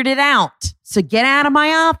figured it out. So get out of my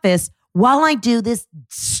office while I do this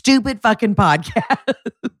stupid fucking podcast.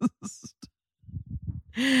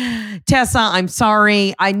 Tessa, I'm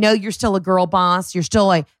sorry. I know you're still a girl boss. You're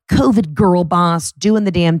still a COVID girl boss doing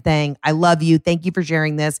the damn thing. I love you. Thank you for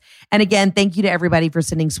sharing this. And again, thank you to everybody for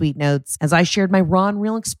sending sweet notes as I shared my raw and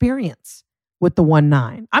real experience with the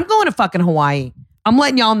 1-9. I'm going to fucking Hawaii. I'm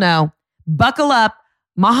letting y'all know. Buckle up.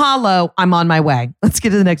 Mahalo. I'm on my way. Let's get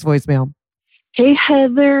to the next voicemail. Hey,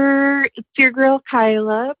 Heather. It's your girl,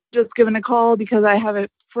 Kyla. Just giving a call because I have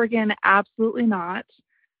it friggin' absolutely not.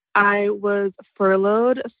 I was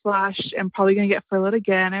furloughed / I'm probably going to get furloughed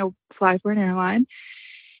again. I fly for an airline.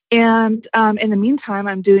 And in the meantime,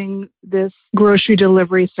 I'm doing this grocery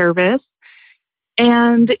delivery service.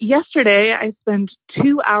 And yesterday, I spent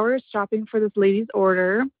 2 hours shopping for this lady's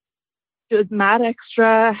order. It was mad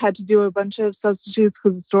extra. Had to do a bunch of substitutes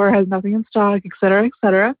because the store has nothing in stock, et cetera, et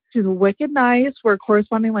cetera. She's wicked nice. We're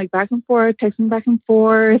corresponding like back and forth, texting back and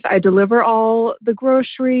forth. I deliver all the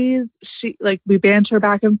groceries. We banter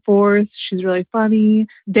back and forth. She's really funny.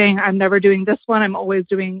 Dang, I'm never doing this one. I'm always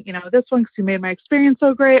doing, this one because you made my experience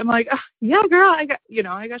so great. I'm like, yeah, girl, I got you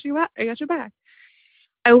back. I got you back.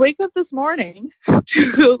 I wake up this morning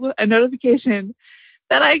to a notification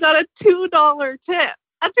that I got a $2 tip.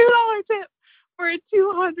 A $2 tip for a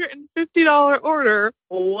 $250 order.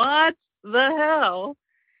 What the hell?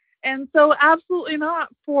 And so absolutely not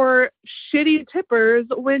for shitty tippers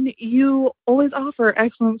when you always offer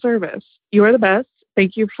excellent service. You are the best.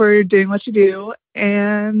 Thank you for doing what you do.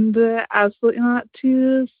 And absolutely not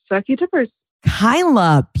to sucky tippers.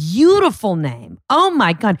 Kyla, beautiful name. Oh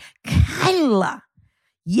my God. Kyla.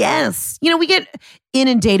 Yes. We get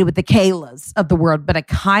inundated with the Kaylas of the world, but a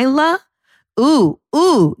Kyla? Ooh,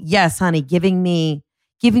 yes, honey, giving me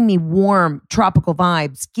warm tropical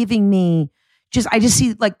vibes, giving me I just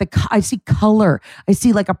see I see color. I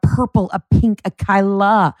see like a purple, a pink, a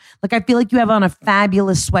Kyla. Like I feel like you have on a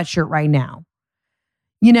fabulous sweatshirt right now.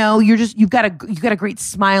 You've got a great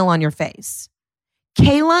smile on your face.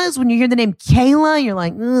 Kayla is when you hear the name Kayla, you're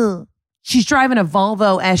like, ugh. She's driving a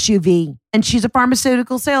Volvo SUV and she's a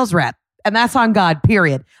pharmaceutical sales rep. And that's on God,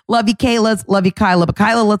 period. Love you, Kayla. Love you, Kyla. But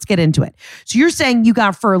Kyla, let's get into it. So you're saying you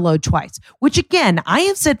got furloughed twice, which again, I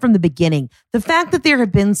have said from the beginning, the fact that there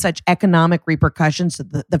have been such economic repercussions to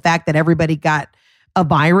the fact that everybody got a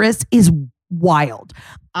virus is wild.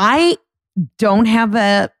 I don't have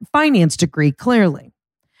a finance degree, clearly.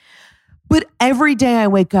 But every day I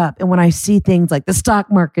wake up and when I see things like the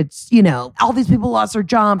stock markets, all these people lost their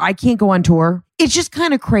job. I can't go on tour. It's just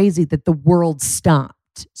kind of crazy that the world stopped.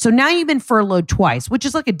 So now you've been furloughed twice, which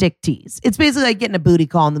is like a dick tease. It's basically like getting a booty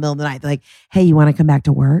call in the middle of the night. They're like, hey, you want to come back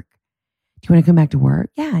to work? Do you want to come back to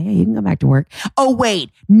work? Yeah, you can come back to work. Oh,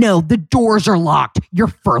 wait, no, the doors are locked. You're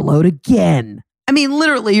furloughed again. I mean,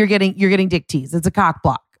 literally, you're getting dick tease. It's a cock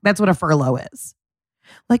block. That's what a furlough is.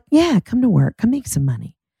 Like, yeah, come to work. Come make some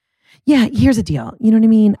money. Yeah, here's the deal. You know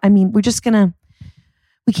what I mean?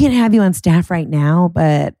 We can't have you on staff right now,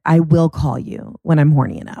 but I will call you when I'm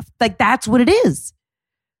horny enough. Like, that's what it is.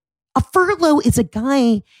 A furlough is a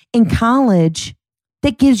guy in college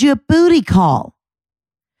that gives you a booty call.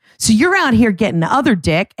 So you're out here getting other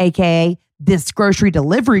dick, aka this grocery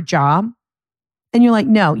delivery job. And you're like,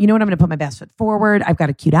 no, you know what? I'm going to put my best foot forward. I've got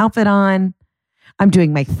a cute outfit on. I'm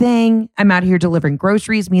doing my thing. I'm out here delivering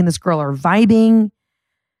groceries. Me and this girl are vibing.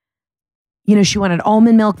 She wanted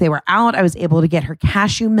almond milk. They were out. I was able to get her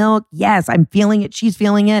cashew milk. Yes, I'm feeling it. She's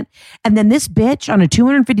feeling it. And then this bitch on a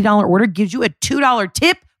 $250 order gives you a $2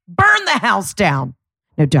 tip. Burn the house down.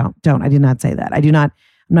 No, don't. I did not say that. I'm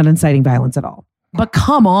not inciting violence at all. But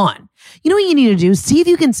come on. You know what you need to do? See if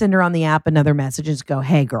you can send her on the app another message and just go,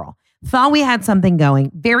 hey, girl, thought we had something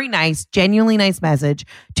going. Very nice, genuinely nice message.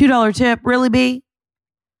 $2 tip. Really, B?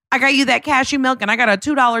 I got you that cashew milk and I got a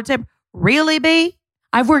 $2 tip. Really, B?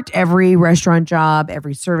 I've worked every restaurant job,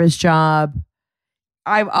 every service job.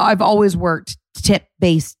 I've always worked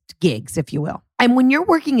tip-based gigs, if you will. And when you're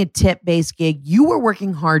working a tip-based gig, you are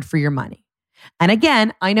working hard for your money. And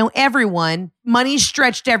again, I know everyone, money's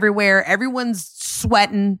stretched everywhere. Everyone's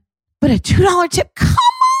sweating. But a $2 tip, come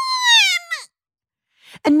on.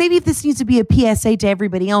 And maybe if this needs to be a PSA to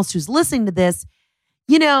everybody else who's listening to this,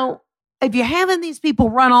 you know, if you're having these people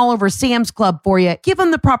run all over Sam's Club for you, give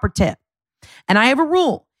them the proper tip. And I have a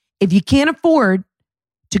rule. If you can't afford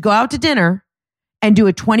to go out to dinner and do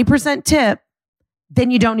a 20% tip,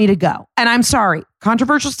 then you don't need to go. And I'm sorry,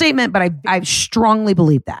 controversial statement, but I strongly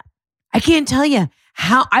believe that. I can't tell you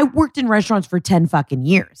how I worked in restaurants for 10 fucking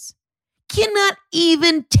years. Cannot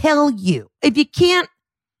even tell you. If you can't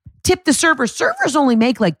tip the servers only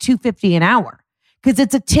make like $2.50 an hour because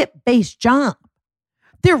it's a tip-based job.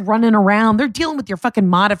 They're running around. They're dealing with your fucking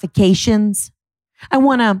modifications. I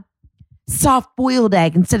want a soft-boiled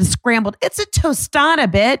egg instead of scrambled. It's a tostada,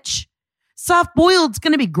 bitch. Soft-boiled's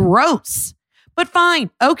going to be gross. But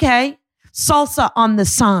fine. Okay. Salsa on the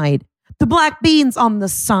side. The black beans on the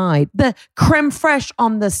side. The creme fraiche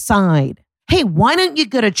on the side. Hey, why don't you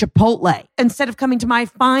go to Chipotle instead of coming to my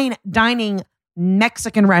fine dining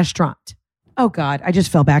Mexican restaurant? Oh, God. I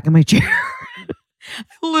just fell back in my chair. I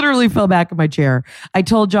literally fell back in my chair. I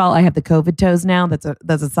told y'all I have the COVID toes now. That's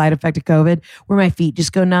a side effect of COVID where my feet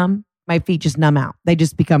just go numb. My feet just numb out. They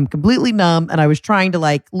just become completely numb. And I was trying to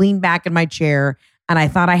like lean back in my chair and I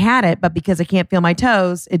thought I had it. But because I can't feel my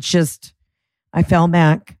toes, it's just, I fell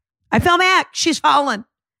back. She's fallen.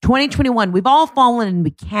 2021. We've all fallen and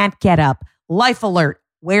we can't get up. Life alert.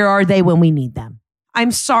 Where are they when we need them?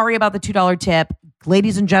 I'm sorry about the $2 tip.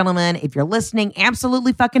 Ladies and gentlemen, if you're listening,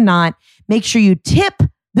 absolutely fucking not. Make sure you tip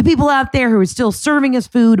the people out there who are still serving us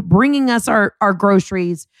food, bringing us our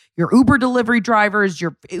groceries, your Uber delivery drivers,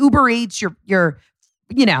 your Uber Eats, your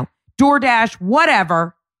DoorDash,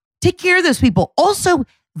 whatever. Take care of those people. Also,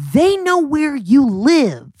 they know where you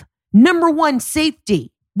live. Number one,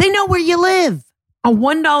 safety. They know where you live. A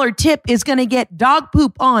 $1 tip is going to get dog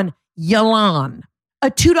poop on your lawn. A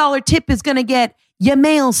 $2 tip is going to get your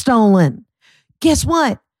mail stolen. Guess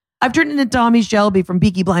what? I've turned into Tommy Shelby from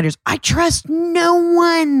Peaky Blinders. I trust no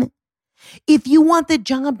one. If you want the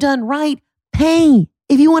job done right, pay.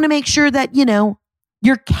 If you want to make sure that,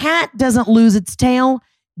 your cat doesn't lose its tail,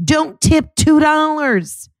 don't tip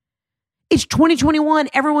 $2. It's 2021.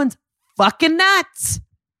 Everyone's fucking nuts.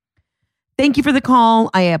 Thank you for the call.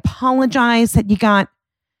 I apologize that you got,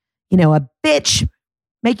 a bitch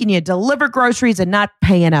making you deliver groceries and not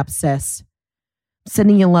paying up, sis.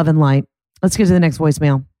 Sending you love and light. Let's get to the next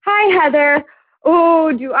voicemail. Hi, Heather.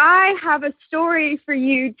 Oh, do I have a story for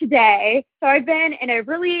you today? So I've been in a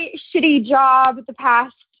really shitty job the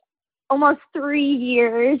past almost 3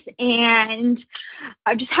 years, and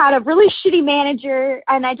I've just had a really shitty manager,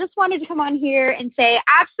 and I just wanted to come on here and say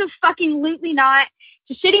abso-fucking-lutely not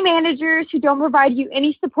to shitty managers who don't provide you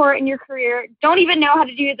any support in your career, don't even know how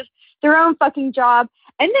to do their own fucking job,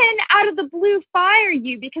 and then out of the blue fire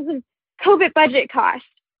you because of COVID budget costs.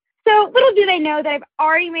 So little do they know that I've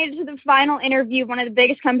already made it to the final interview of one of the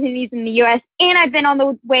biggest companies in the U.S., and I've been on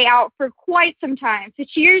the way out for quite some time. So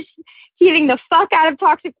cheers to getting the fuck out of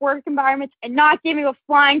toxic work environments and not giving a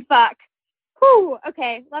flying fuck. Whew,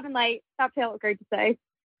 okay, love and light. Stop saying what great to say.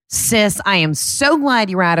 Sis, I am so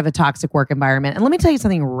glad you're out of a toxic work environment. And let me tell you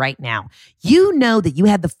something right now. You know that you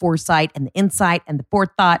had the foresight and the insight and the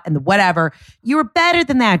forethought and the whatever. You were better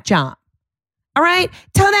than that job. All right?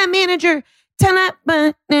 Tell that manager, turn up,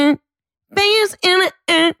 bye,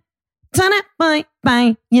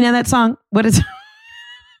 bye. You know that song? What is it?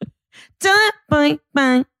 Turn up, bye.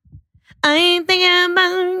 I ain't thinking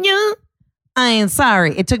about you. I am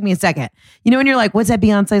sorry. It took me a second. You know when you're like, what's that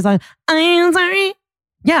Beyonce song? I am sorry.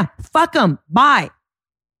 Yeah, fuck them. Bye.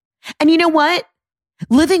 And you know what?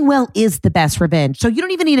 Living well is the best revenge. So you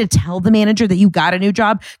don't even need to tell the manager that you got a new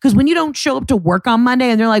job, because when you don't show up to work on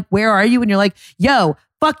Monday and they're like, where are you? And you're like, yo,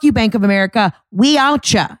 fuck you, Bank of America. We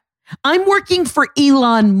out ya. I'm working for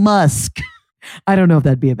Elon Musk. I don't know if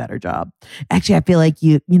that'd be a better job. Actually, I feel like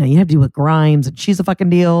you have to deal with Grimes and she's a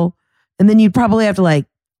fucking deal. And then you'd probably have to like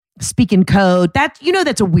speak in code. That's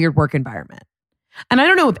a weird work environment. And I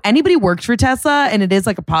don't know if anybody works for Tesla and it is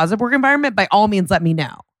like a positive work environment, by all means, let me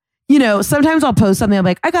know. Sometimes I'll post something. I'm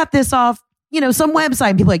like, I got this off, some website,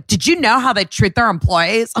 and people are like, did you know how they treat their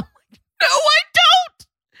employees? I'm like, no,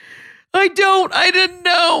 I don't. I didn't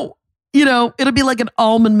know. it'll be like an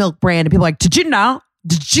almond milk brand. And people are like, did you know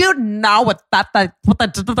what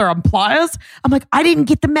that implies? I'm like, I didn't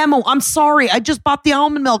get the memo. I'm sorry. I just bought the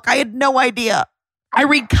almond milk. I had no idea. I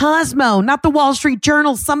read Cosmo, not the Wall Street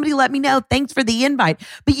Journal. Somebody let me know. Thanks for the invite.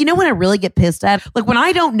 But you know what I really get pissed at? Like when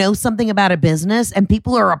I don't know something about a business and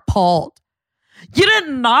people are appalled. You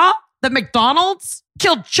didn't know that McDonald's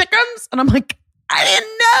killed chickens? And I'm like, I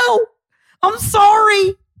didn't know. I'm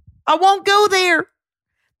sorry. I won't go there.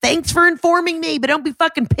 Thanks for informing me, but don't be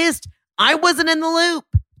fucking pissed. I wasn't in the loop.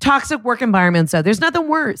 Toxic work environments, though. There's nothing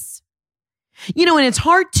worse. And it's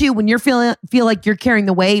hard too when you feel like you're carrying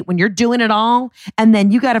the weight, when you're doing it all, and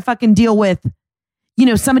then you got to fucking deal with,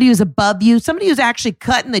 somebody who's above you, somebody who's actually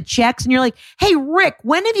cutting the checks, and you're like, hey, Rick,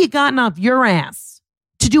 when have you gotten off your ass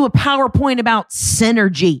to do a PowerPoint about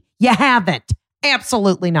synergy? You haven't.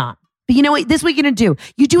 Absolutely not. But you know what? This is what you're going to do.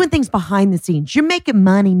 You're doing things behind the scenes. You're making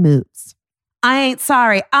money moves. I ain't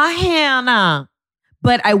sorry. Hannah.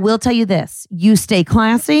 But I will tell you this. You stay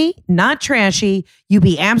classy, not trashy. You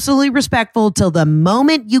be absolutely respectful till the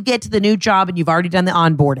moment you get to the new job and you've already done the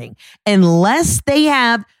onboarding. Unless they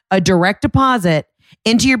have a direct deposit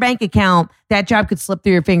into your bank account, that job could slip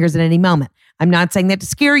through your fingers at any moment. I'm not saying that to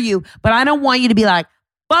scare you, but I don't want you to be like,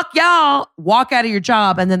 fuck y'all, walk out of your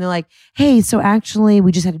job. And then they're like, hey, so actually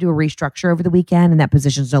we just had to do a restructure over the weekend and that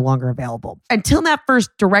position's no longer available. Until that first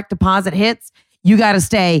direct deposit hits, you got to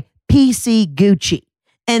stay PC Gucci.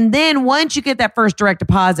 And then once you get that first direct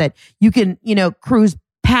deposit, you can, cruise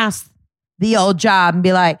past the old job and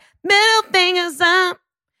be like, middle fingers up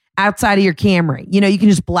outside of your Camry. You can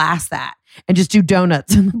just blast that and just do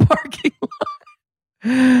donuts in the parking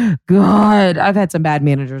lot. God, I've had some bad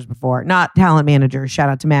managers before. Not talent managers. Shout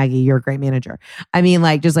out to Maggie. You're a great manager. I mean,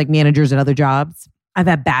 just like managers at other jobs. I've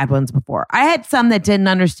had bad ones before. I had some that didn't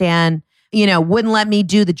understand, wouldn't let me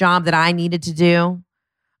do the job that I needed to do.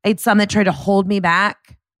 I had some that tried to hold me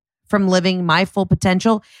back from living my full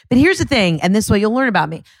potential. But here's the thing, and this is what you'll learn about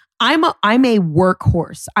me. I'm a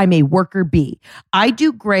workhorse. I'm a worker bee. I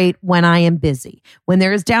do great when I am busy. When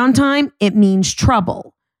there is downtime, it means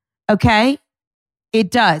trouble. Okay? It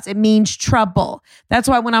does. It means trouble. That's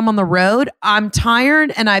why when I'm on the road, I'm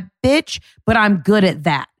tired and I bitch, but I'm good at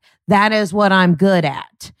that. That is what I'm good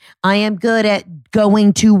at. I am good at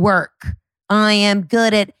going to work. I am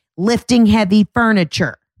good at lifting heavy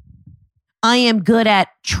furniture. I am good at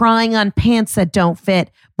trying on pants that don't fit,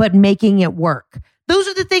 but making it work. Those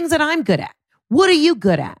are the things that I'm good at. What are you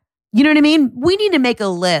good at? You know what I mean? We need to make a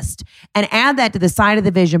list and add that to the side of the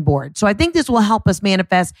vision board. So I think this will help us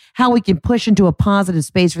manifest how we can push into a positive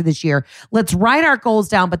space for this year. Let's write our goals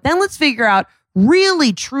down, but then let's figure out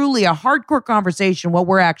really, truly a hardcore conversation, what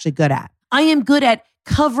we're actually good at. I am good at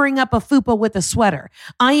covering up a fupa with a sweater.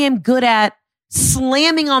 I am good at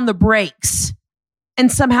slamming on the brakes and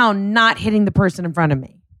somehow not hitting the person in front of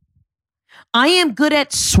me. I am good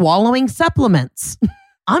at swallowing supplements.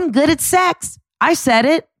 I'm good at sex. I said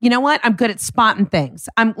it. You know what? I'm good at spotting things.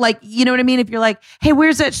 I'm like, you know what I mean? If you're like, hey,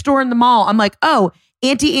 where's that store in the mall? I'm like, oh,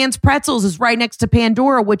 Auntie Anne's Pretzels is right next to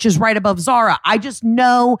Pandora, which is right above Zara. I just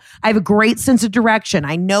know I have a great sense of direction.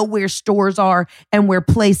 I know where stores are and where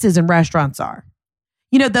places and restaurants are.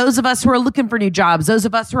 Those of us who are looking for new jobs, those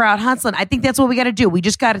of us who are out hustling, I think that's what we got to do. We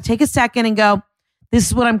just got to take a second and go, this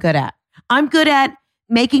is what I'm good at. I'm good at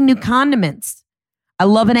making new condiments. I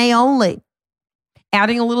love an aioli.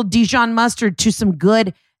 Adding a little Dijon mustard to some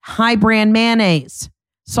good high brand mayonnaise.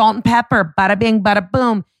 Salt and pepper, bada bing, bada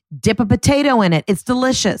boom. Dip a potato in it. It's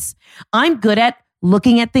delicious. I'm good at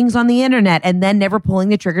looking at things on the internet and then never pulling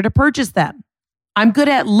the trigger to purchase them. I'm good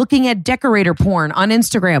at looking at decorator porn on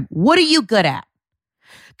Instagram. What are you good at?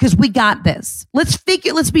 Because we got this. Let's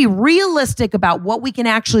be realistic about what we can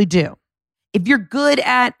actually do. If you're good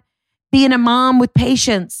at being a mom with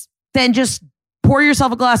patience, then just pour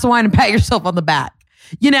yourself a glass of wine and pat yourself on the back.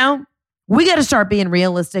 We got to start being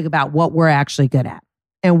realistic about what we're actually good at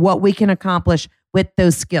and what we can accomplish with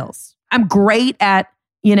those skills. I'm great at,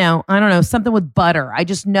 something with butter. I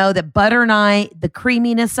just know that butter and the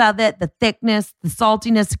creaminess of it, the thickness, the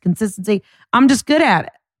saltiness, the consistency, I'm just good at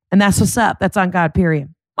it. And that's what's up. That's on God,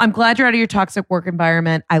 period. I'm glad you're out of your toxic work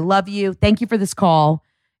environment. I love you. Thank you for this call.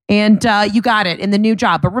 And you got it in the new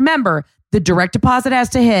job. But remember, the direct deposit has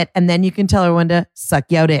to hit, and then you can tell everyone to suck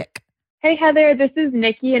your dick. Hey, Heather, this is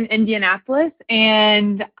Nikki in Indianapolis,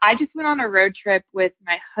 and I just went on a road trip with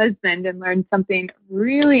my husband and learned something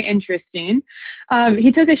really interesting.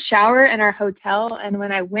 He took a shower in our hotel, and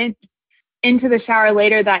when I went into the shower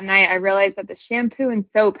later that night, I realized that the shampoo and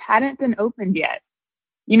soap hadn't been opened yet.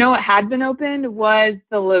 You know what had been opened was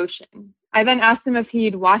the lotion. I then asked him if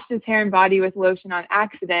he'd washed his hair and body with lotion on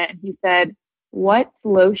accident, and he said, what's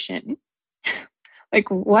lotion? Like,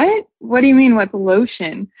 what? What do you mean, what's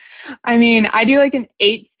lotion? I mean, I do like an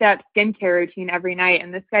 8-step skincare routine every night,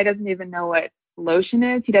 and this guy doesn't even know what lotion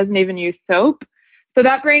is. He doesn't even use soap. So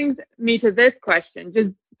that brings me to this question.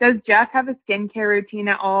 Does Jeff have a skincare routine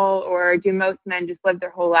at all, or do most men just live their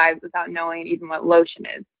whole lives without knowing even what lotion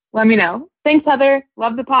is? Let me know. Thanks, Heather.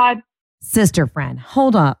 Love the pod. Sister friend,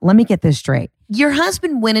 hold on. Let me get this straight. Your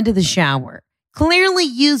husband went into the shower, clearly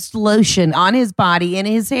used lotion on his body and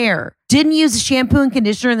his hair, didn't use a shampoo and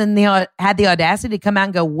conditioner, and then they had the audacity to come out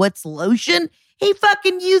and go, what's lotion? He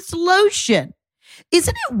fucking used lotion.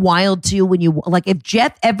 Isn't it wild too when you, like, if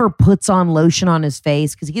Jeff ever puts on lotion on his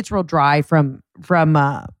face, because he gets real dry from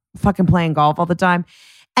fucking playing golf all the time,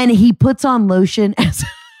 and he puts on lotion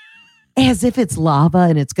as if it's lava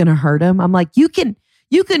and it's going to hurt him. I'm like, you can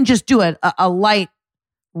just do a light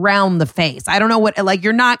round the face. I don't know what, like,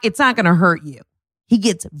 it's not going to hurt you. He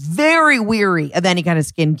gets very weary of any kind of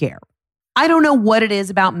skincare. I don't know what it is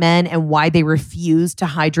about men and why they refuse to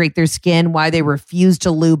hydrate their skin, why they refuse to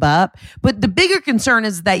lube up. But the bigger concern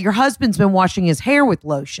is that your husband's been washing his hair with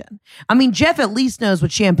lotion. I mean, Jeff at least knows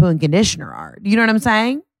what shampoo and conditioner are. You know what I'm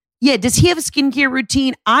saying? Yeah. Does he have a skincare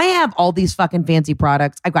routine? I have all these fucking fancy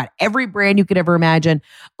products. I've got every brand you could ever imagine.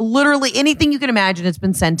 Literally anything you can imagine has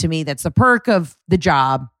been sent to me. That's the perk of the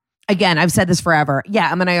job. Again, I've said this forever. Yeah.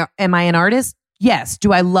 Am I an artist? Yes.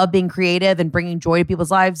 Do I love being creative and bringing joy to people's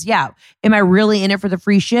lives? Yeah. Am I really in it for the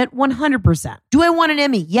free shit? 100%. Do I want an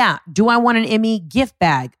Emmy? Yeah. Do I want an Emmy gift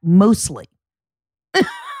bag? Mostly.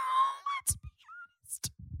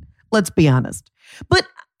 Let's be honest. But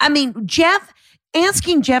I mean,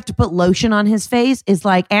 asking Jeff to put lotion on his face is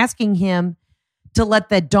like asking him to let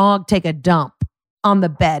the dog take a dump on the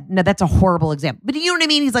bed. Now, that's a horrible example. But you know what I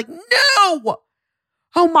mean? He's like, no.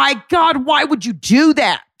 Oh my God, why would you do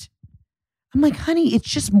that? I'm like, honey, it's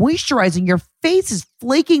just moisturizing. Your face is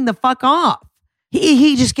flaking the fuck off.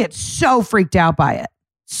 He just gets so freaked out by it.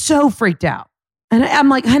 So freaked out. And I'm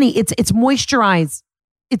like, honey, it's moisturize.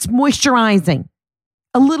 It's moisturizing.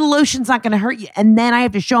 A little lotion's not going to hurt you. And then I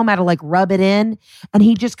have to show him how to like rub it in. And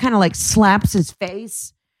he just kind of like slaps his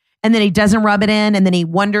face. And then he doesn't rub it in. And then he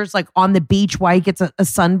wonders like on the beach why he gets a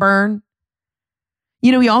sunburn.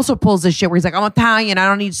 You know, he also pulls this shit where he's like, I'm Italian, I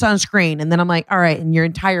don't need sunscreen. And then I'm like, all right, and your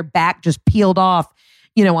entire back just peeled off,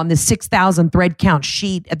 you know, on this 6,000 thread count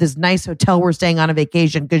sheet at this nice hotel we're staying on a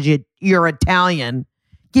vacation because you're Italian.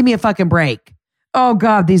 Give me a fucking break. Oh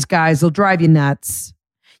God, these guys will drive you nuts.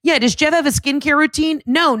 Yeah, does Jeff have a skincare routine?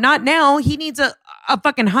 No, not now. He needs a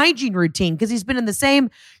fucking hygiene routine because he's been in the same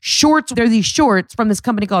shorts. They're these shorts from this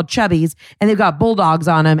company called Chubbies, and they've got bulldogs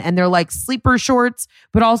on them, and they're like sleeper shorts,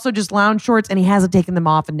 but also just lounge shorts, and he hasn't taken them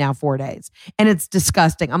off in now 4 days. And it's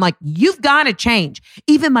disgusting. I'm like, you've got to change.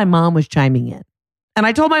 Even my mom was chiming in. And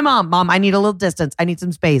I told my mom, I need a little distance. I need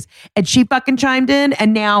some space. And she fucking chimed in,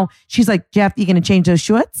 and now she's like, Jeff, you going to change those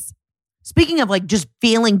shorts? Speaking of like just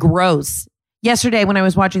feeling gross, yesterday when I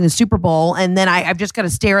was watching the Super Bowl, and then I've just got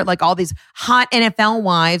to stare at like all these hot NFL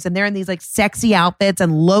wives, and they're in these like sexy outfits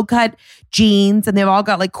and low cut jeans, and they've all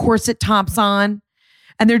got like corset tops on,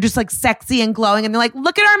 and they're just like sexy and glowing, and they're like,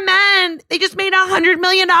 look at our men, they just made $100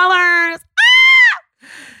 million.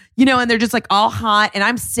 You know, and they're just like all hot, and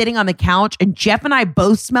I'm sitting on the couch, and Jeff and I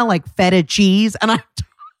both smell like feta cheese, and I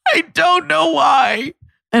don't know why.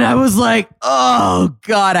 And I was like, oh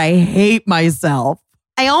God, I hate myself.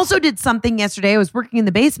 I also did something yesterday. I was working in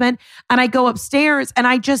the basement, and I go upstairs, and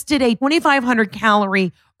I just did a 2,500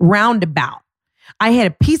 calorie roundabout. I had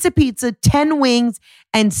a piece of pizza, 10 wings,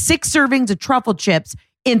 and 6 servings of truffle chips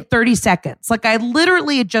in 30 seconds. Like I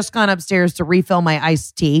literally had just gone upstairs to refill my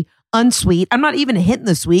iced tea, unsweet. I'm not even hitting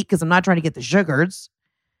the sweet because I'm not trying to get the sugars.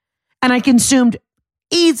 And I consumed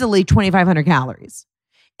easily 2,500 calories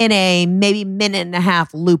in a maybe minute and a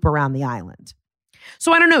half loop around the island.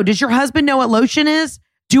 So I don't know. Does your husband know what lotion is?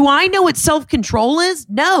 Do I know what self-control is?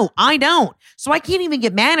 No, I don't. So I can't even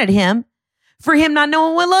get mad at him for him not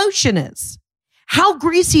knowing what lotion is. How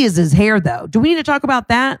greasy is his hair, though? Do we need to talk about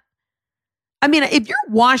that? I mean, if you're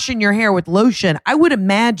washing your hair with lotion, I would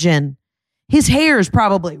imagine his hair is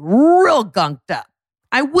probably real gunked up.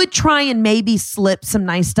 I would try and maybe slip some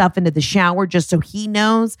nice stuff into the shower just so he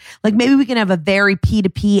knows. Like maybe we can have a very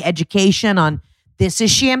P2P education on this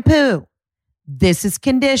is shampoo. This is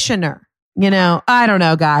conditioner. You know, I don't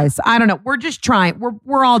know, guys. I don't know. We're just trying.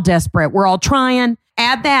 We're all desperate. We're all trying.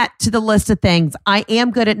 Add that to the list of things. I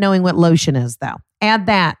am good at knowing what lotion is, though. Add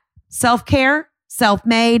that. Self-care,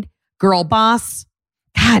 self-made, girl boss.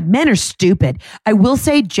 God, men are stupid. I will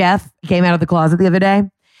say Jeff came out of the closet the other day.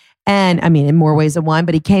 And I mean, in more ways than one,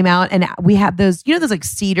 but he came out and we have those, you know, those like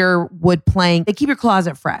cedar wood plank. They keep your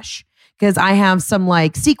closet fresh because I have some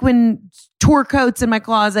like sequin tour coats in my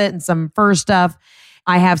closet and some fur stuff.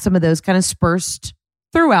 I have some of those kind of dispersed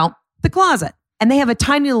throughout the closet. And they have a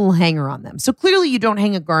tiny little hanger on them. So clearly you don't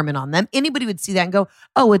hang a garment on them. Anybody would see that and go,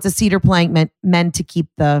 oh, it's a cedar plank meant to keep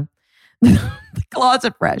the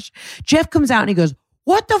closet fresh. Jeff comes out and he goes,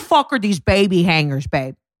 what the fuck are these baby hangers,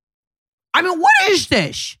 babe? I mean, what is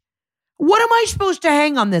this? What am I supposed to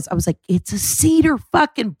hang on this? I was like, it's a cedar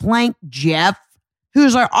fucking plank, Jeff. He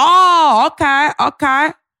was like, oh, okay.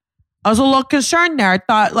 I was a little concerned there. I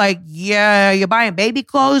thought like, yeah, you're buying baby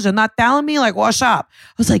clothes and not telling me? Like, what's up?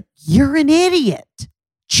 I was like, you're an idiot.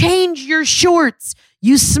 Change your shorts.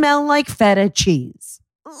 You smell like feta cheese.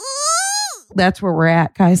 That's where we're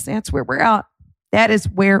at, guys. That's where we're at. That is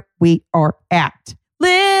where we are at.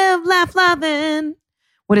 Live, laugh, lovin'.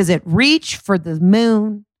 What is it? Reach for the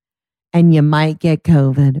moon and you might get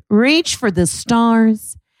COVID. Reach for the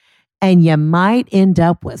stars and you might end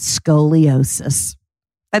up with scoliosis.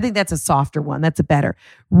 I think that's a softer one. That's a better.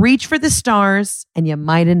 Reach for the stars and you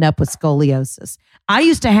might end up with scoliosis. I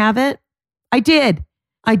used to have it. I did.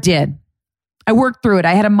 I worked through it.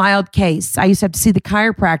 I had a mild case. I used to have to see the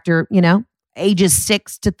chiropractor, ages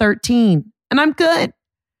 6 to 13. And I'm good.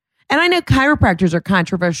 And I know chiropractors are a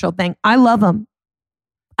controversial thing. I love them.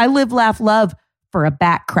 I live, laugh, love for a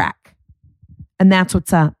back crack. And that's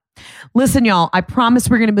what's up. Listen, y'all, I promise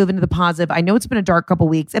we're going to move into the positive. I know it's been a dark couple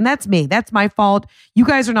weeks, and that's me. That's my fault. You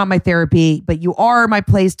guys are not my therapy, but you are my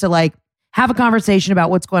place to like have a conversation about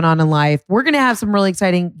what's going on in life. We're going to have some really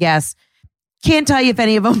exciting guests. Can't tell you if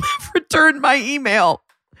any of them have returned my email,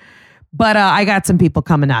 but I got some people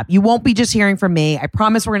coming up. You won't be just hearing from me. I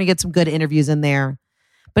promise we're going to get some good interviews in there.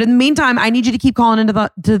 But in the meantime, I need you to keep calling into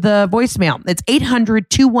the voicemail. It's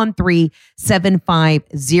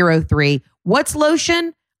 800-213-7503. What's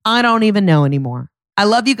lotion? I don't even know anymore. I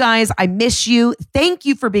love you guys. I miss you. Thank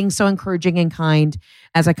you for being so encouraging and kind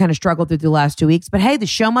as I kind of struggled through the last 2 weeks. But hey, the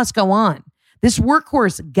show must go on. This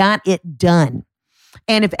workhorse got it done.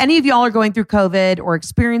 And if any of y'all are going through COVID or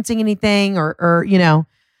experiencing anything or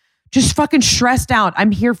just fucking stressed out, I'm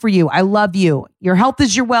here for you. I love you. Your health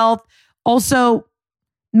is your wealth. Also,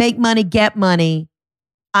 make money, get money.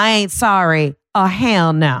 I ain't sorry. Oh,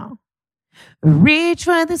 hell no. Reach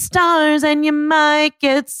for the stars and you might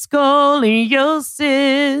get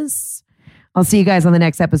scoliosis. I'll see you guys on the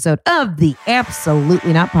next episode of the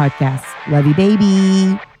Absolutely Not Podcast. Love you,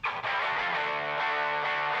 baby.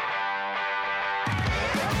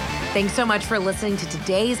 Thanks so much for listening to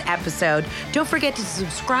today's episode. Don't forget to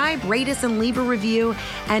subscribe, rate us, and leave a review.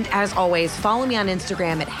 And as always, follow me on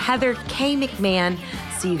Instagram at Heather K. McMahon.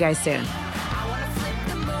 See you guys soon.